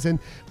choices. And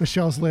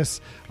Michelle's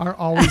lists are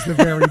always the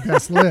very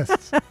best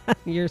lists.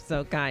 You're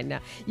so kind.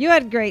 Now, you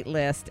had a great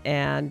list,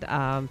 and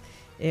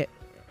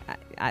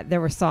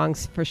there were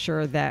songs for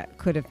sure that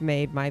could have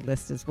made my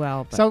list as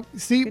well. But so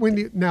see,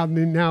 now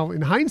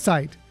in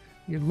hindsight,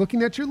 you're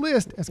looking at your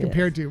list as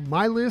compared to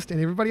my list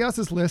and everybody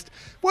else's list.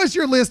 Was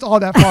your list all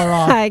that far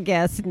off? I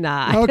guess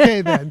not.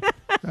 Okay, then.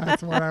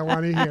 That's what I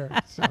want to hear.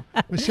 So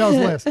Michelle's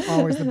list,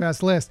 always the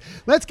best list.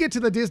 Let's get to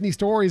the Disney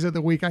stories of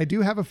the week. I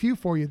do have a few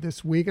for you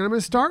this week. And I'm going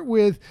to start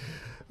with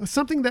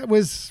something that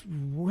was,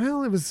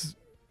 it was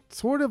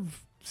sort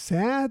of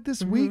sad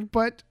this week,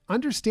 but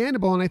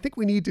understandable. And I think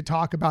we need to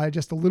talk about it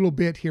just a little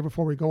bit here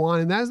before we go on.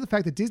 And that is the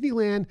fact that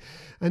Disneyland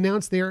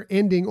announced their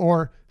ending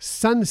or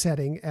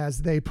sunsetting,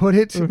 as they put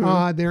it,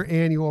 their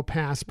annual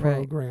pass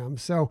program.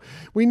 So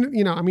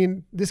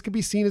this could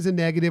be seen as a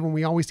negative, and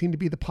we always seem to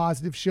be the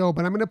positive show,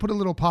 but I'm going to put a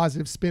little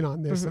positive spin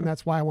on this. And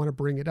that's why I want to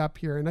bring it up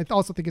here. And I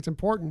also think it's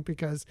important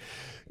because,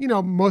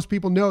 most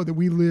people know that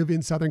we live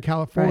in Southern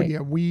California.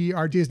 Right. We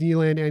are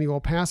Disneyland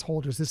annual pass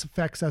holders. This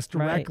affects us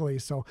directly.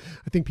 Right. So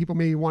I think people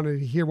may want to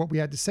hear what we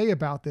had to say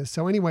about this.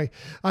 So anyway,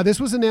 this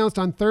was announced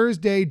on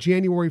Thursday,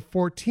 January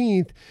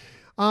 14th.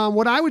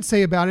 What I would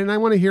say about it, and I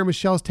want to hear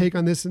Michelle's take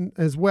on this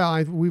as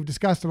well. We've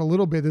discussed it a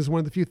little bit. This is one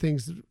of the few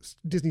things,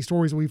 Disney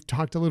stories, we've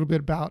talked a little bit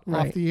about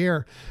off the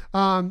air.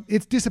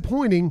 It's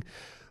disappointing,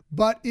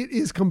 but it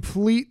is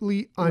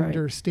completely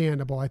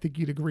understandable. I think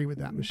you'd agree with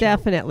that, Michelle.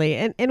 Definitely.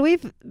 And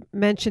we've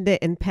mentioned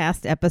it in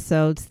past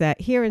episodes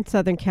that here in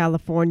Southern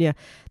California,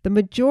 the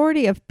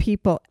majority of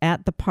people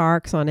at the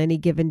parks on any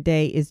given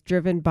day is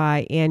driven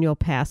by annual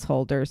pass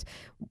holders,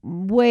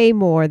 way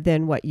more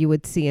than what you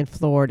would see in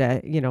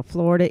Florida.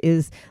 Florida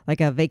is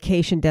like a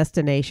vacation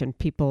destination.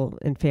 People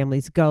and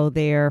families go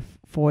there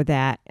for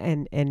that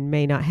and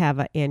may not have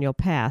an annual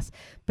pass.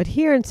 But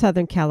here in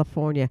Southern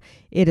California,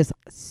 it is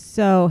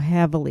so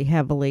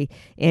heavily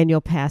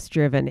annual pass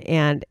driven.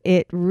 And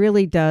it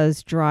really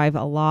does drive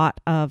a lot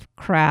of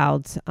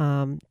crowds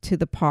to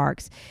the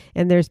parks.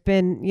 And there's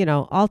been,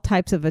 all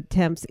types of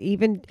attempts,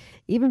 even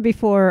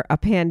before a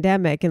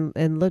pandemic,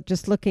 and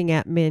just looking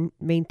at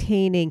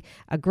maintaining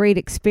a great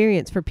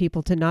experience for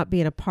people to not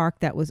be in a park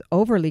that was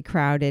overly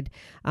crowded,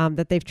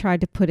 that they've tried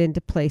to put into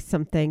place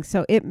some things.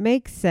 So it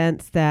makes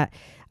sense that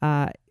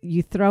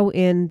you throw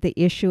in the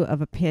issue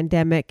of a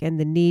pandemic and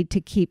the need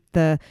to keep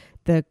the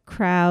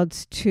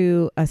crowds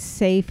to a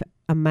safe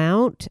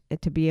amount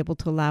to be able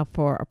to allow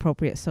for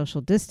appropriate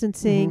social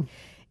distancing.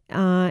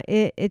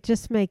 It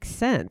just makes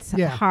sense.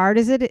 Yeah. Hard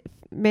as it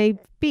may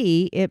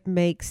be, it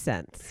makes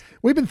sense.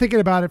 We've been thinking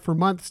about it for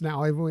months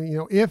now.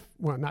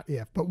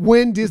 But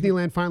when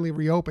Disneyland finally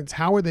reopens,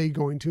 how are they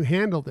going to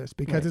handle this?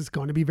 Because it's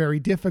going to be very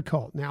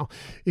difficult. Now,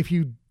 if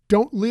you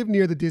don't live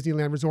near the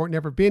Disneyland Resort,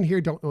 never been here,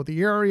 don't know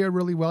the area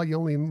really well, you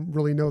only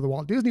really know the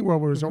Walt Disney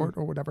World Resort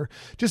or whatever,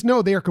 just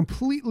know they are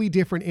completely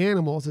different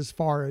animals as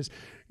far as,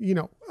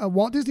 a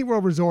Walt Disney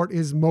World Resort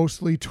is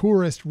mostly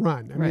tourist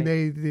run. I mean,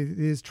 it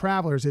is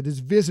travelers, it is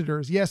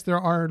visitors. Yes, there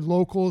are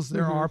locals,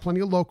 there are plenty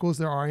of locals,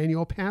 there are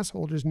annual pass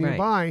holders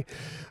nearby,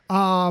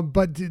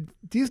 but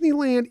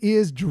Disneyland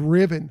is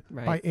driven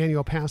by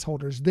annual pass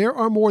holders. There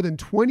are more than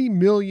 20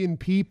 million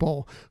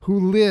people who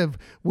live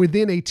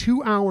within a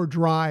 2-hour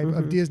drive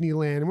of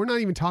Disneyland. And we're not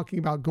even talking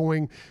about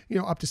going,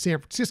 up to San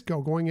Francisco,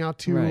 going out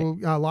to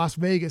Las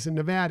Vegas and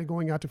Nevada,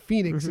 going out to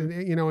Phoenix,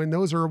 and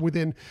those are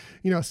within,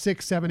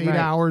 6, 7, 8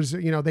 hours.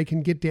 They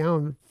can get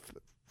down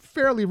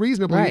fairly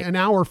reasonably, an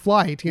hour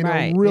flight,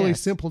 really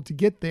simple to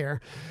get there.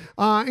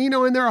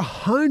 And there are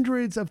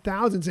hundreds of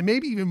thousands and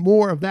maybe even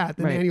more of that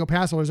than annual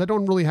pass holders. I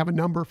don't really have a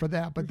number for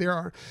that, but there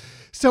are.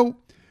 So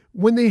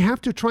when they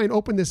have to try and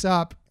open this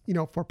up,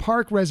 for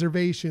park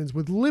reservations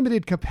with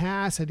limited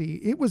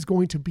capacity, it was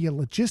going to be a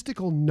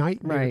logistical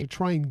nightmare to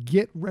try and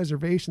get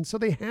reservations. So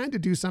they had to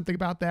do something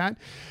about that.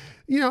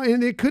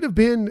 And it could have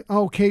been,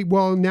 okay,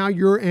 well, now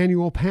your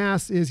annual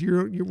pass is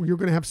you're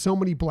going to have so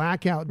many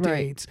blackout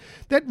dates.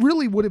 That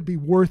really wouldn't be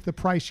worth the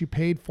price you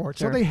paid for it.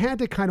 Sure. So they had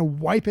to kind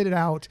of wipe it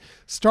out,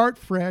 start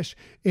fresh,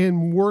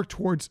 and work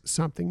towards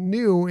something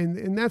new.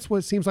 And that's what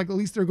it seems like at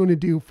least they're going to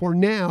do for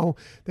now.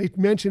 They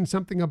mentioned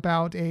something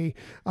about a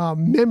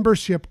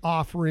membership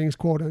offerings,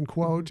 quote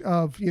unquote,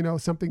 of,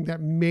 something that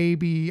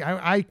maybe,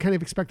 I kind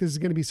of expect this is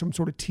going to be some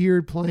sort of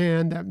tiered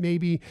plan that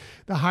maybe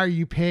the higher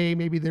you pay,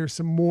 maybe there's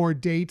some more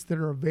dates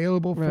that are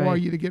available for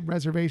you to get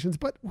reservations,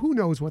 but who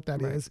knows what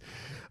that is.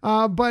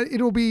 But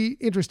it'll be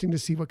interesting to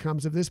see what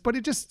comes of this, but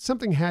it just,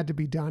 something had to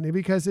be done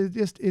because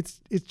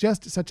it's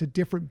just such a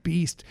different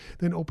beast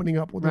than opening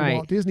up with the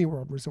Walt Disney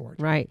World Resort.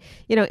 Right.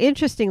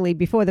 Interestingly,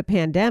 before the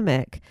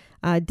pandemic,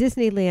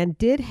 Disneyland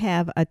did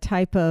have a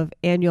type of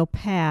annual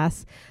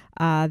pass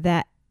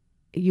that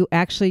you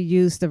actually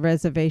use the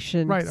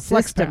reservation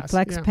system,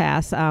 Flex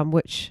Pass,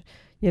 which,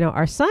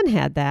 our son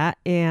had that.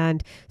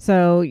 And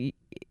so,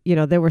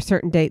 there were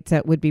certain dates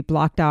that would be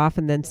blocked off,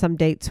 and then some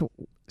dates,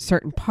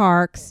 certain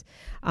parks.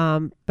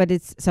 But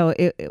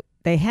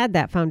they had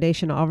that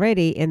foundation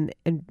already. And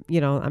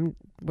I'm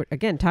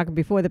again talking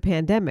before the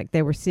pandemic,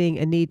 they were seeing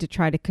a need to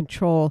try to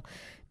control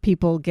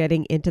people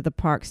getting into the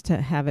parks to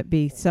have it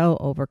be so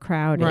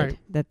overcrowded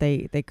that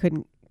they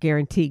couldn't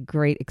guarantee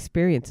great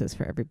experiences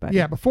for everybody.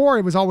 Yeah, before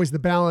it was always the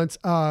balance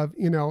of,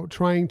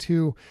 trying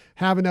to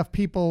have enough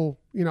people,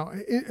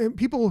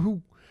 people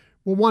who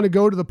will want to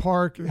go to the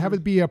park, have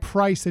it be a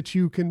price that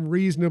you can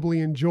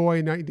reasonably enjoy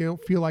and you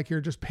don't feel like you're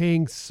just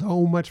paying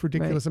so much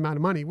ridiculous amount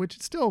of money, which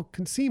it still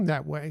can seem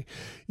that way.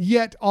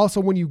 Yet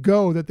also when you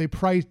go, that the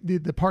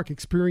park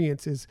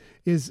experience is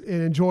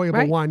an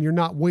enjoyable one. You're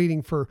not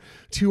waiting for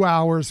 2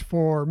 hours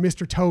for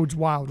Mr. Toad's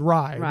Wild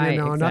Ride.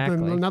 Exactly.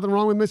 Nothing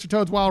wrong with Mr.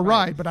 Toad's Wild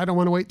Ride, but I don't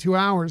want to wait 2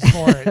 hours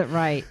for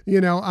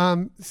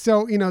it.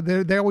 So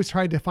they always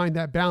tried to find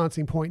that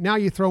balancing point. Now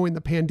you throw in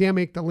the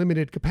pandemic, the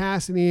limited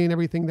capacity and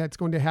everything that's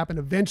going to happen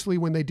eventually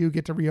when they do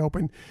get to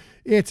reopen.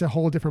 It's a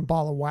whole different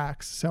ball of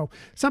wax. So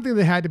something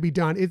that had to be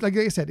done. It's like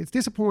I said, it's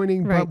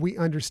disappointing, but we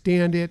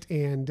understand it,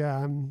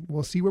 and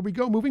we'll see where we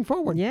go moving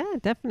forward. Yeah,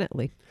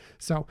 definitely.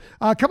 So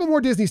a couple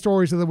more Disney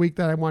stories of the week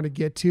that I want to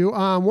get to.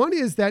 One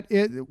is that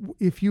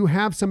if you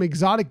have some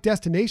exotic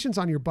destinations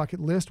on your bucket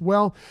list,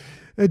 well,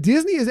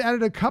 Disney has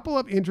added a couple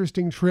of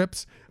interesting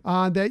trips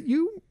that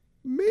you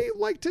may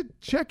like to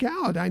check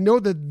out. I know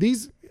that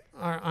these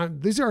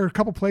are a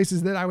couple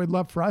places that I would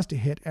love for us to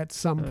hit at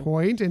some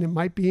point, and it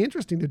might be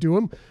interesting to do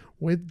them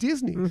with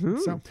Disney.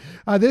 So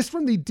this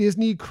from the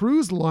Disney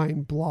Cruise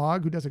Line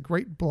blog, who does a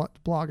great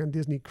blog on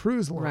Disney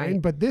Cruise Line,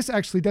 but this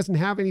actually doesn't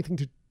have anything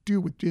to do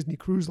with Disney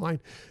Cruise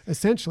Line.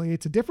 Essentially,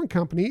 it's a different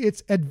company.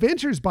 It's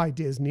Adventures by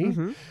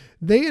Disney.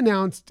 They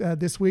announced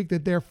this week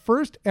that their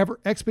first ever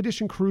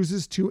expedition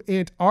cruises to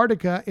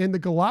Antarctica and the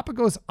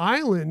Galapagos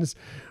Islands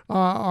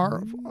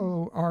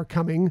are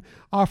coming,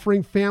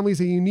 offering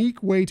families a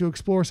unique way to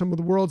explore some of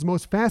the world's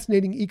most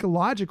fascinating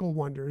ecological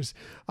wonders.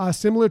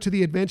 Similar to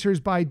the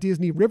Adventures by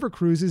Disney River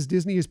Cruises,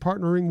 Disney is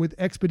partnering with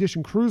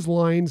Expedition Cruise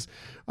Lines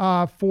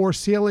for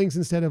sailings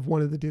instead of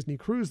one of the Disney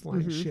Cruise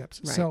Line ships.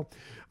 So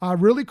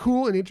really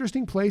cool and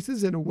interesting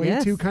places, and a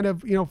way to kind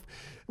of,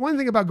 one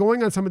thing about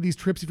going on some of these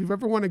trips, if you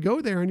ever want to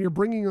go there and you're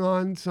bringing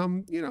on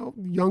some,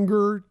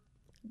 younger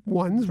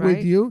ones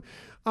with you,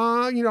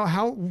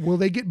 how will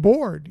they get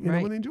bored,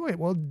 when they enjoy it?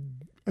 Well,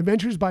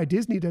 Adventures by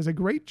Disney does a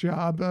great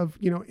job of,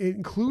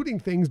 including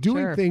things,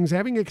 doing things,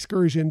 having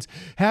excursions,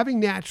 having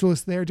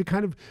naturalists there to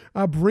kind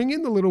of bring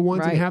in the little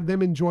ones and have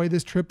them enjoy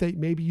this trip that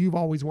maybe you've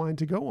always wanted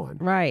to go on.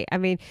 Right. I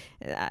mean,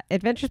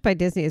 Adventures by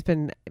Disney has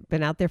been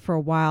out there for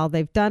a while.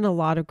 They've done a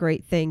lot of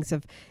great things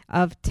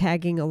of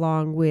tagging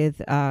along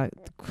with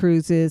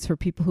cruises for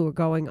people who are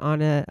going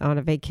on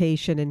a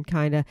vacation, and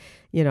kind of,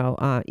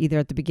 either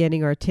at the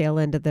beginning or tail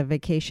end of the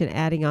vacation,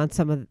 adding on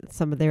some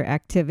of their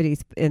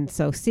activities. And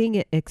so seeing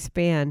it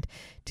expand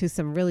to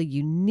some really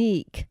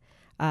unique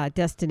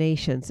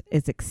destinations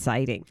is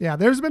exciting. Yeah,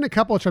 there's been a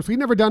couple of trips. We've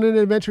never done an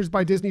Adventures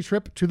by Disney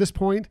trip to this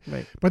point,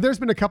 but there's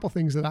been a couple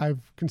things that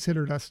I've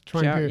considered us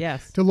trying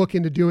to look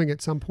into doing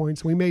at some point.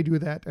 So we may do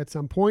that at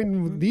some point.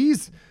 And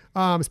these,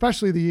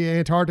 especially the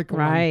Antarctica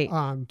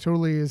one,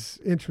 totally is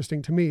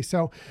interesting to me.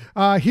 So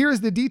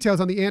here's the details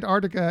on the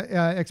Antarctica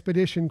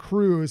expedition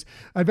cruise.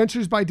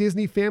 Adventures by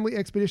Disney family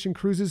expedition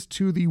cruises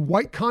to the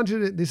White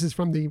Continent. This is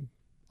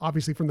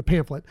obviously from the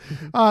pamphlet.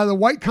 The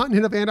White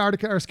Continent of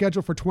Antarctica are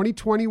scheduled for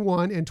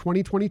 2021 and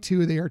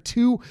 2022. They are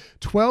 2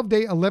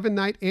 12-day,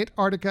 11-night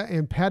Antarctica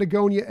and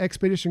Patagonia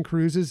expedition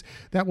cruises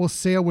that will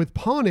sail with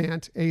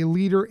Ponant, a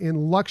leader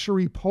in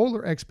luxury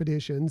polar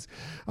expeditions.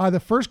 The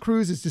first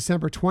cruise is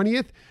December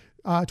 20th.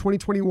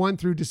 2021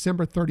 through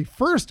December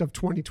 31st of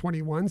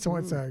 2021. So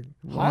it's a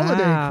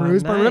holiday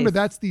cruise, but remember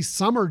that's the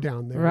summer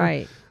down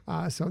there.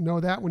 So know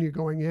that when you're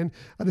going in.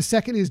 The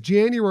second is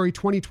January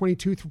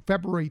 2022 through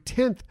February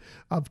 10th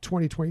of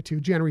 2022.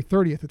 January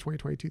 30th of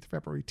 2022 through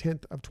February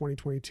 10th of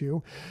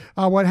 2022.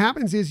 What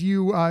happens is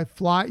you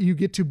fly. You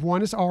get to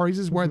Buenos Aires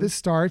is where this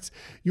starts.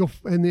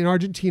 And in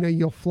Argentina,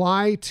 you'll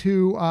fly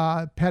to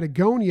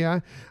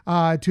Patagonia,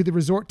 to the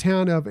resort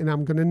town of, and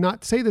I'm going to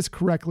not say this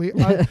correctly,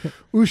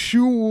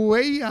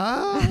 Ushuaia.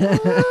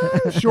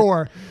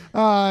 Sure.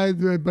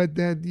 But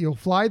then you'll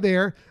fly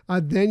there.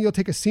 Then you'll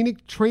take a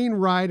scenic train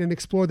ride and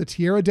explore the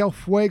Tierra del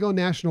Fuego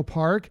National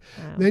Park.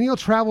 Wow. Then you'll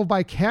travel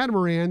by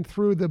catamaran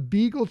through the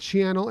Beagle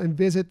Channel and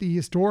visit the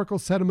historical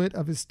settlement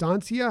of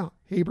Estancia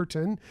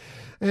Haberton.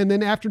 And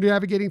then after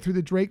navigating through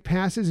the Drake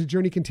Passes, the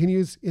journey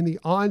continues in the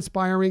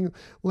awe-inspiring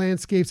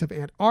landscapes of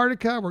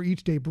Antarctica, where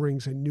each day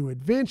brings a new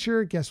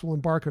adventure. Guests will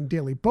embark on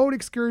daily boat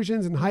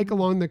excursions and hike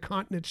along the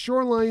continent's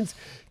shorelines,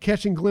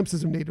 catching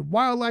glimpses of native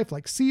wildlife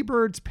like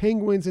seabirds,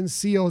 penguins, and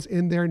seals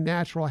in their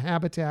natural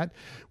habitat.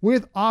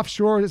 With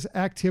offshore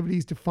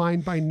activities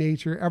defined by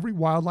nature, every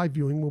wildlife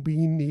viewing will be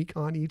unique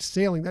on each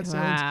sailing. That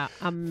sounds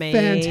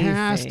amazing.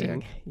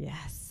 Fantastic.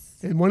 Yes.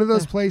 And one of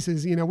those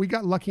places, we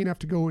got lucky enough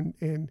to go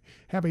and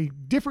have a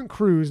different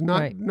cruise,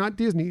 not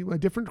Disney, a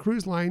different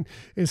cruise line,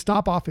 and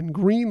stop off in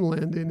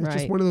Greenland. And it's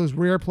just one of those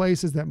rare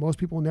places that most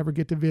people never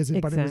get to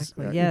visit. But it's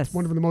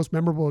one of the most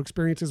memorable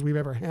experiences we've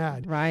ever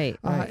had. Right.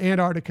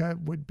 Antarctica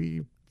would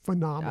be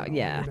phenomenal.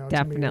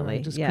 Definitely.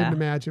 I just couldn't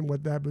imagine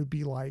what that would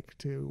be like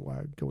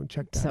to go and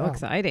check that out. So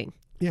exciting.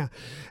 Yeah.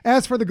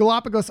 As for the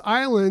Galapagos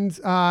Islands,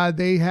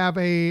 they have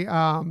a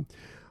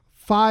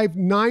 5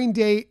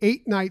 9-day,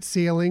 8-night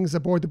sailings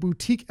aboard the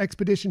boutique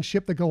expedition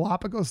ship, the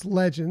Galapagos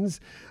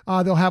Legends.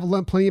 They'll have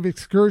plenty of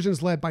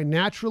excursions led by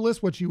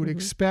naturalists, which you would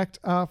expect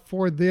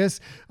for this,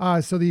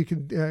 so that you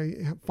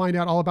can find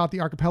out all about the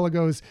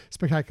archipelago's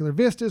spectacular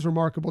vistas,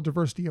 remarkable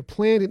diversity of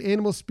plant and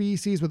animal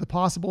species, with the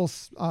possible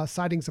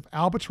sightings of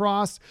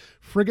albatross,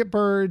 frigate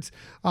birds,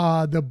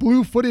 the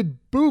blue-footed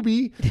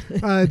booby,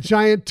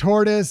 giant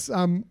tortoise,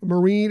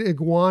 marine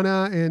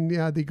iguana, and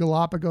the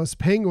Galapagos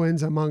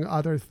penguins, among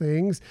other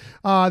things.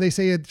 They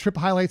say trip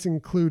highlights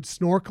include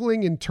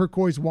snorkeling in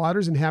turquoise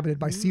waters inhabited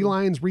by sea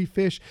lions, reef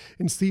fish,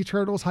 and sea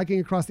turtles, hiking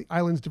across the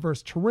island's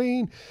diverse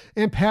terrain,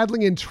 and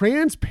paddling in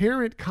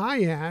transparent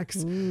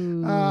kayaks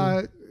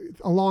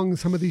along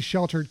some of these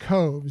sheltered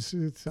coves.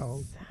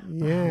 So,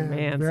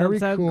 very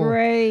so cool.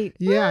 Great.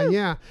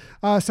 Yeah.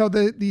 So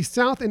the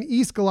South and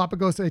East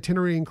Galapagos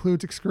itinerary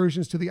includes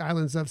excursions to the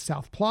islands of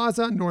South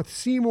Plaza, North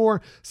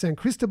Seymour, San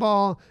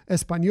Cristobal,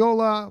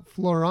 Española,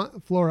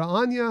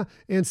 Floreana,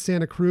 and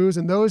Santa Cruz.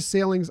 And those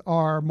sailings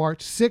are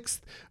March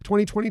 6th,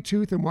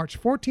 2022 through March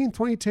 14th,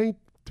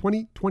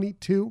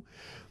 2022.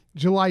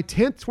 July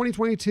 10th,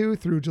 2022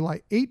 through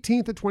July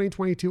 18th of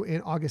 2022,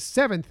 and August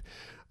 7th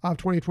of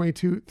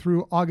 2022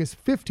 through August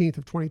 15th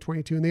of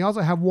 2022. And they also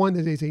have one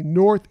that is a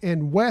North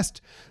and West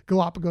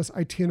Galapagos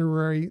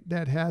itinerary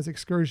that has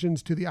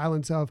excursions to the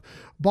islands of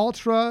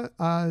Baltra,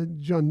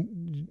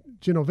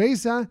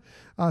 Genovesa,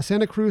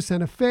 Santa Cruz,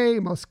 Santa Fe,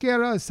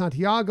 Mosquera,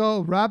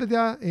 Santiago,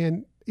 Rabida,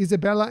 and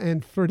Isabella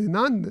and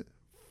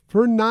Fernandina,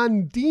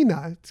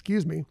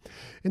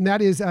 and that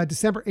is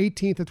December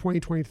 18th of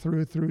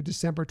 2023 through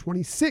December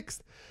 26th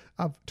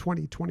of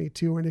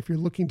 2022. And if you're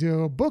looking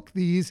to book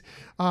these,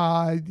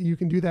 you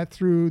can do that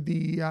through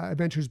the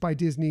Adventures by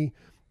Disney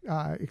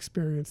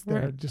experience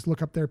there. Right. Just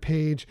look up their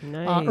page.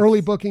 Nice.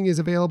 Early booking is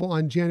available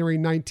on January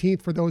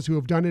 19th for those who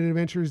have done an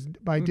Adventures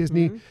by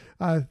Disney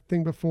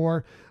thing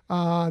before.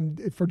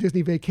 For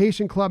Disney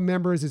Vacation Club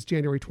members, it's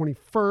January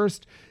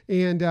 21st.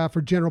 And for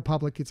general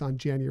public, it's on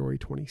January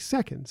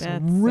 22nd. So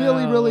That's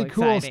really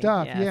cool exciting.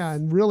 stuff. Yes. Yeah,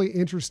 and really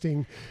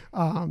interesting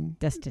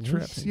destinations.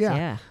 trips.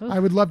 Yeah. I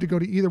would love to go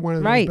to either one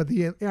of those, but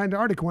the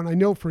Antarctic one, I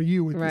know for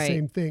you, it's the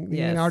same thing.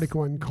 The Antarctic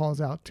one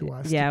calls out to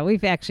us. Yeah,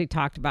 we've actually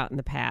talked about in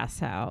the past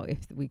how if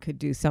we could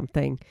do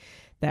something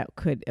that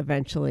could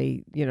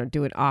eventually,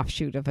 do an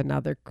offshoot of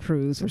another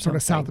cruise or sort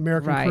of South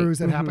American cruise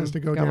that happens to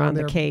go down around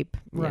there. the Cape.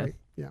 Right.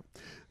 Yeah.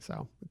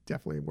 So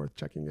definitely worth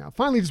checking out.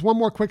 Finally, just one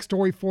more quick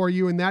story for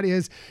you, and that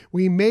is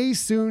we may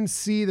soon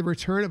see the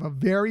return of a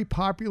very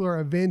popular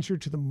Avenger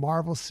to the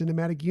Marvel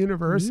Cinematic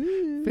Universe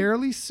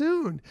fairly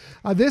soon.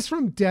 This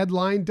from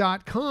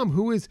Deadline.com,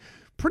 who is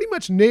pretty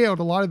much nailed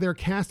a lot of their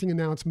casting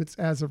announcements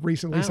as of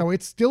recently. Wow. So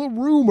it's still a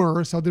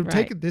rumor. So they're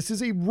this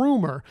is a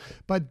rumor,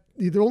 but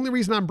the only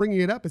reason I'm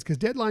bringing it up is because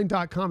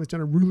Deadline.com has done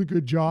a really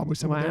good job with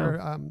some of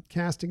their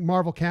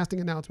Marvel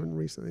casting announcement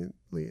recently.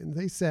 And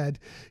they said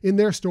in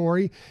their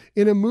story,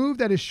 in a move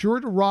that is sure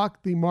to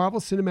rock the Marvel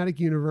Cinematic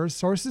Universe,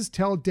 sources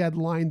tell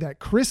Deadline that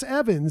Chris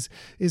Evans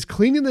is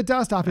cleaning the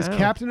dust off his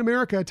Captain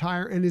America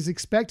attire and is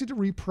expected to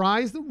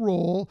reprise the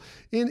role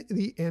in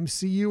the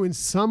MCU in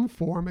some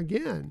form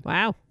again.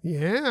 Wow.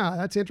 Yeah,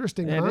 that's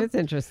interesting. That is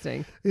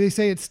interesting. They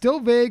say it's still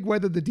vague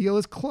whether the deal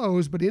is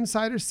closed, but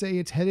insiders say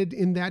it's headed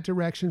in that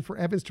direction for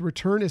Evans to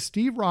return as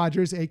Steve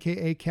Rogers,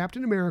 aka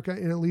Captain America,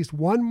 in at least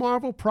one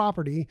Marvel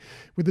property,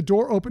 with the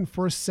door open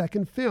for a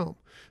second film.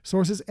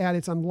 Sources add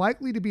it's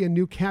unlikely to be a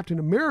new Captain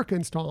America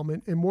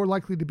installment and more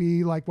likely to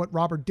be like what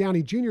Robert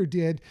Downey Jr.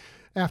 did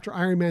after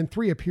Iron Man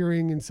 3,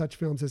 appearing in such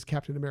films as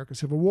Captain America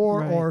Civil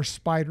War or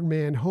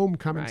Spider-Man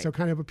Homecoming. So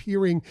kind of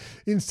appearing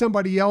in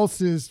somebody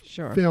else's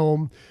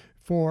film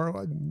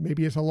for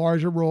maybe it's a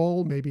larger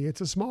role, maybe it's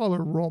a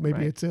smaller role,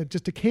 maybe it's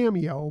just a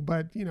cameo,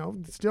 but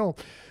still,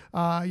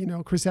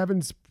 Chris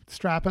Evans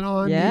strapping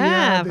on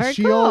the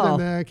shield and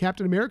the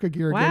Captain America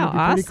gear again would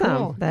be pretty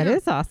cool. That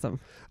is awesome.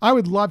 I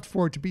would love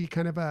for it to be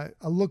kind of a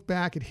look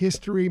back at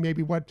history,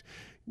 maybe what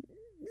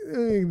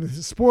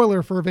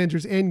spoiler for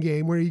Avengers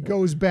Endgame, where he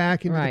goes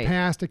back into the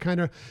past to kind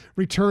of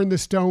return the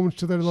stones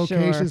to their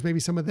locations, maybe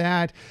some of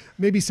that,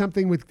 maybe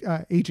something with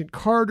Agent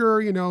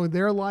Carter,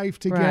 their life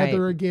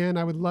together again.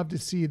 I would love to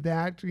see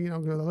that. I'd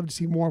love to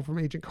see more from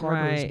Agent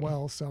Carter as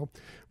well. So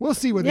we'll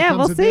see what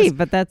comes of this. Yeah, we'll see.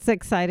 But that's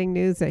exciting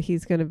news that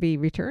he's going to be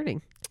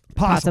returning.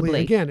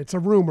 Possibly. Again, it's a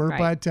rumor,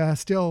 but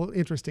still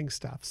interesting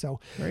stuff. So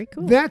very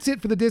cool. That's it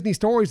for the Disney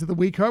Stories of the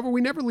Week. However, we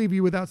never leave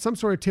you without some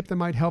sort of tip that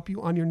might help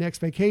you on your next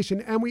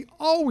vacation. And we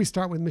always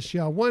start with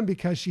Michelle, one,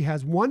 because she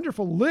has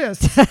wonderful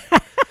lists,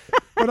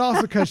 but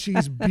also because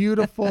she's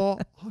beautiful,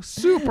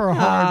 super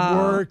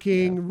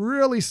hardworking,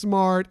 really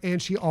smart,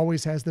 and she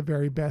always has the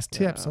very best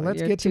tips. So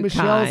let's get to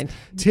Michelle's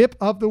tip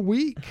of the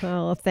week.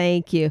 Oh,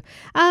 thank you.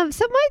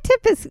 So my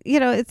tip is,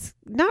 it's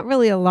not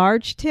really a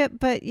large tip,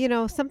 but,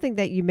 something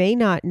that you may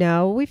not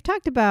know. We've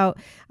talked about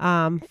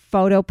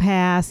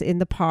PhotoPass in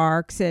the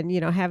parks and,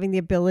 having the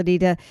ability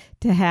to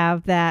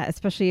have that,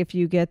 especially if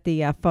you get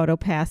the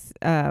PhotoPass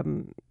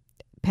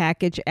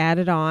package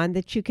added on,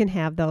 that you can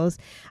have those.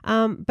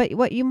 But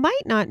what you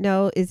might not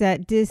know is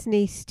that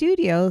Disney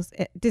Studios,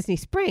 Disney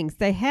Springs,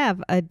 they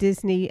have a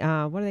Disney,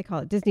 what do they call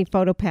it? Disney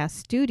PhotoPass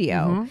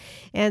Studio.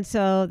 And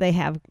so they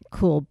have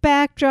cool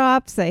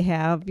backdrops. They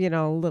have,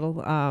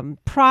 little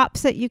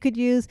props that you could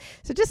use.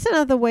 So just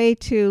another way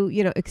to,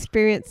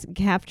 experience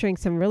capturing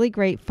some really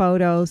great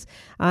photos.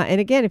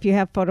 And again, if you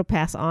have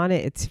PhotoPass on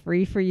it, it's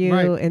free for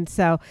you. And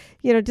so,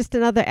 just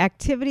another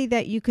activity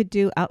that you could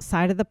do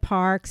outside of the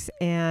parks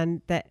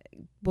and that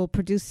will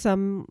produce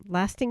some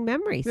lasting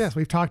memories. Yes,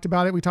 we've talked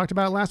about it. We talked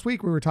about it last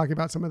week. We were talking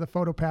about some of the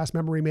PhotoPass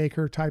Memory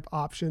Maker type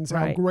options.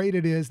 How great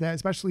it is that,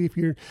 especially if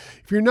you're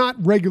not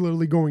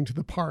regularly going to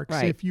the parks.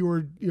 If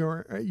you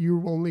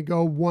only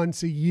go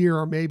once a year,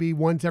 or maybe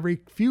once every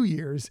few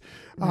years,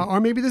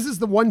 or maybe this is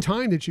the one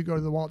time that you go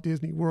to the Walt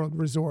Disney World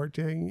Resort.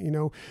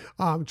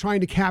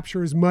 Trying to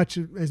capture as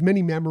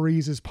many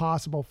memories as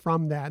possible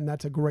from that, and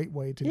that's a great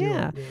way to do it.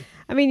 Yeah.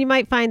 I mean, you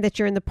might find that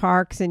you're in the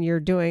parks and you're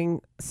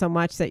doing so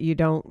much that you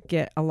don't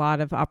get a lot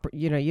of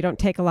you don't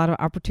take a lot of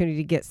opportunity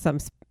to get some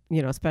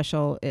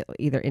special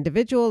either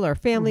individual or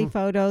family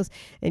photos,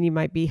 and you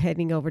might be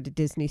heading over to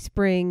Disney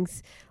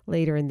Springs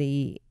later in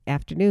the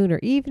afternoon or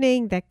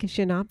evening. That gives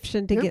you an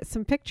option to get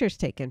some pictures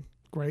taken.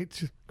 Great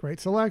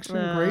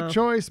selection. Great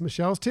choice.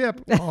 Michelle's tip,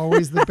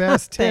 always the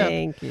best tip.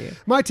 Thank you.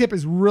 My tip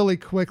is really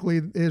quick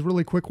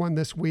one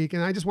this week.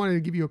 And I just wanted to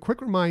give you a quick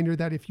reminder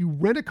that if you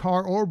rent a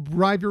car or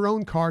drive your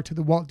own car to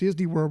the Walt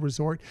Disney World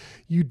Resort,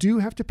 you do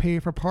have to pay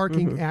for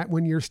parking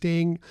when you're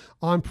staying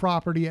on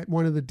property at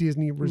one of the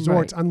Disney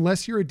resorts,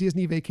 unless you're a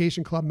Disney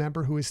Vacation Club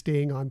member who is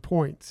staying on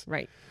points.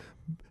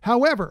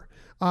 However,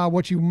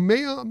 what you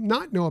may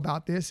not know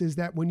about this is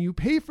that when you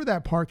pay for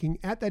that parking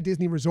at that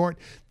Disney resort,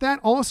 that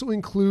also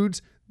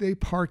includes the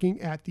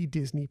parking at the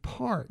Disney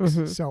parks.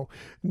 So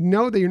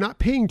know that you're not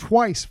paying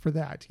twice for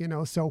that,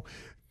 so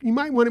you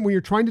might want it when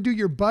you're trying to do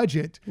your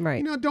budget.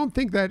 Don't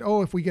think that,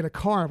 if we get a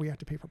car, we have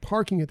to pay for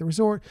parking at the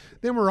resort.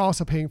 Then we're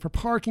also paying for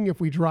parking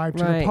if we drive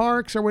to the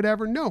parks or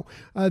whatever. No,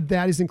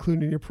 that is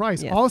included in your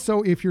price.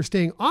 Also, if you're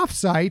staying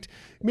off-site,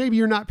 maybe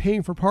you're not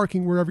paying for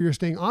parking wherever you're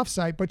staying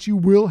off-site, but you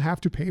will have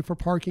to pay for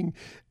parking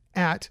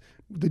at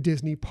the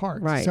Disney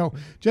parks. So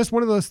just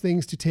one of those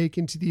things to take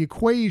into the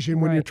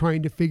equation when you're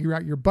trying to figure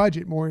out your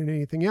budget more than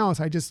anything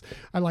else. I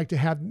like to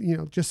have,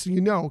 just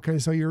so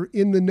so you're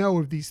in the know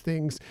of these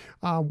things,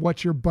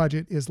 what your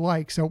budget is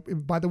like. So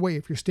by the way,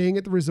 if you're staying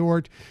at the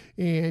resort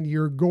and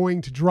you're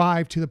going to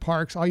drive to the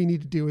parks, all you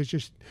need to do is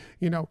just,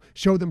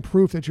 show them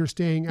proof that you're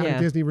staying at a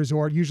Disney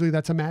resort. Usually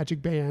that's a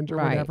Magic Band or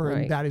whatever.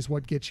 And that is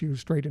what gets you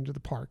straight into the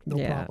park. No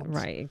problems.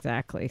 Right.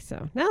 Exactly.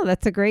 So no,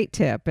 that's a great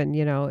tip. And,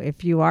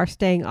 if you are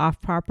staying off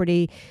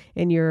property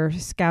and you're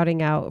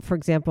scouting out, for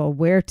example,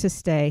 where to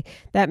stay,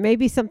 that may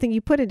be something you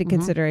put into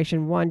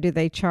consideration. One, do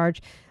they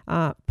charge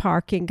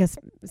parking? Because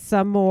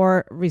some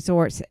more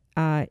resorts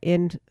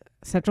in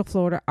Central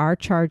Florida are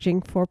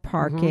charging for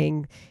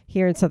parking.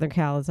 Here in Southern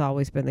Cal has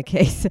always been the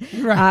case.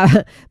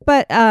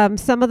 But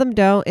some of them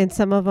don't, and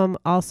some of them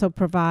also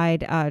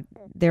provide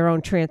their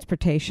own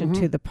transportation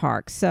to the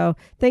park. So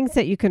things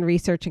that you can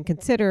research and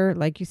consider,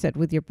 like you said,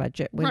 with your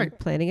budget when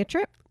planning a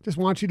trip. Just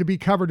want you to be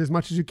covered as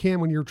much as you can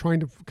when you're trying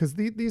to, because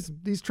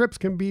these trips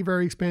can be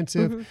very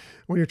expensive.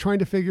 When you're trying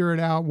to figure it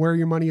out where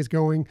your money is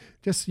going,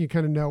 just so you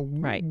kind of know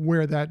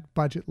where that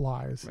budget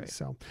lies.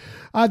 So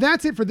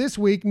that's it for this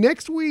week.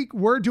 Next week,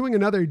 we're doing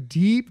another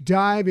deep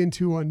dive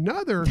into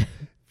another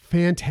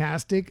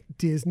fantastic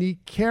Disney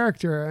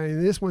character. I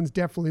mean, this one's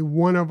definitely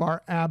one of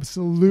our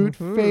absolute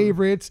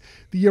favorites.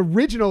 The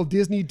original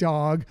Disney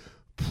dog,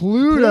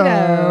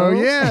 Pluto.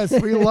 Yes,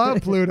 we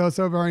love Pluto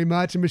so very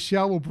much. And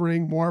Michelle will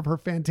bring more of her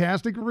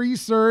fantastic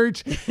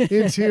research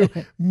into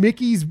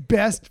Mickey's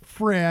best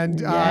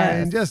friend.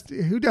 And just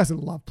who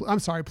doesn't love Pluto? I'm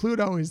sorry,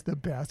 Pluto is the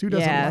best. Who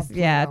doesn't love Pluto?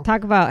 Yeah,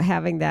 talk about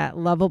having that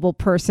lovable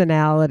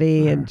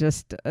personality and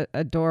just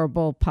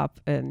adorable pup.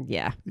 And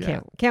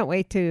can't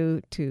wait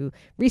to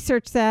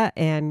research that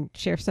and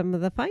share some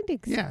of the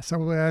findings. Yeah,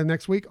 so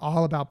next week,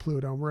 all about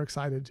Pluto. We're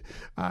excited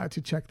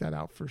to check that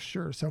out for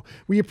sure. So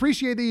we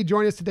appreciate that you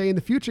join us today. In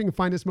the future, you can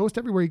find us most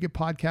everywhere you get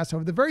podcasts.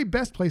 However, the very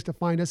best place to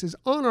find us is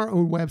on our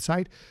own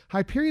website,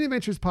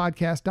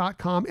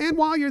 HyperionAdventuresPodcast.com. And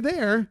while you're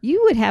there,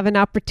 you would have an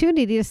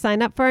opportunity to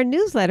sign up for our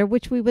newsletter,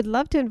 which we would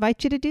love to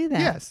invite you to do that.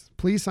 Yes,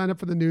 please sign up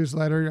for the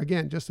newsletter.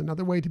 Again, just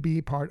another way to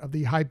be part of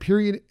the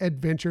Hyperion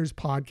Adventures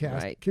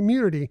podcast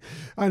community.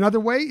 Another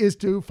way is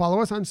to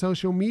follow us on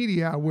social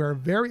media. We're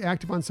very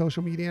active on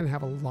social media and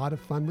have a lot of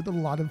fun with a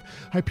lot of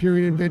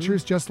Hyperion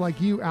adventures, just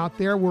like you out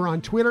there. We're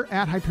on Twitter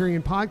at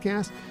Hyperion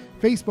Podcast,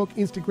 Facebook,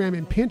 Instagram,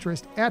 and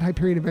Pinterest at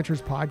Hyperion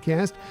Adventures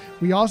Podcast.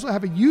 We also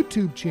have a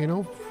YouTube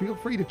channel. Feel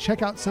free to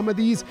check out some of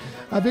these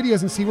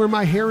videos and see where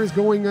my hair is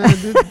going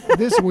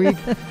this week,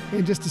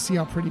 and just to see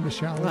how pretty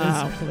Michelle is.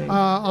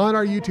 On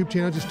our YouTube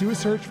channel, just do a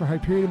search for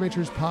Hyperion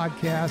Adventures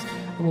Podcast,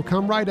 and we'll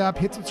come right up.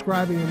 Hit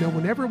subscribe, and you'll know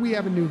whenever we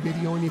have a new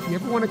video. And if you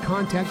ever want to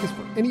contact us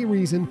for any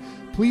reason,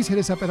 please hit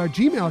us up at our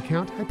Gmail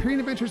account,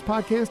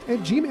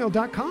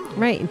 HyperionAdventuresPodcast@gmail.com.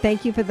 Right, and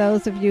thank you for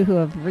those of you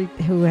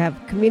who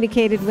have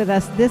communicated with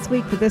us this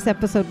week for this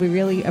episode. We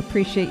really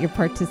appreciate your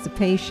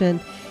participation.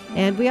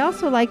 And we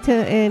also like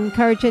to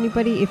encourage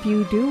anybody, if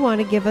you do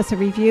want to give us a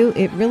review,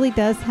 it really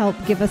does help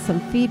give us some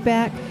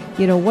feedback.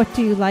 What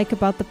do you like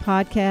about the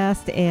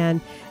podcast?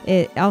 And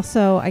it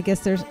also, I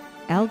guess there's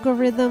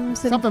algorithms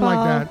something involved.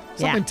 Like that.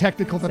 Something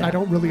technical that I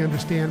don't really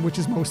understand, which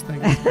is most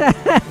things.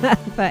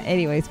 But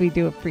anyways, we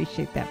do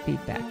appreciate that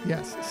feedback.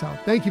 Yes. So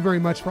thank you very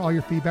much for all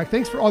your feedback.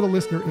 Thanks for all the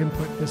listener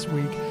input this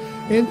week.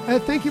 And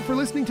thank you for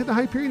listening to the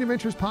Hyperion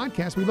Adventures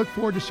podcast. We look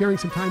forward to sharing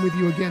some time with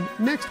you again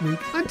next week.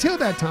 Until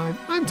that time,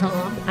 I'm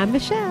Tom. I'm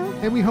Michelle.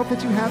 And we hope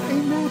that you have a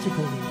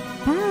magical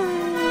week. Bye.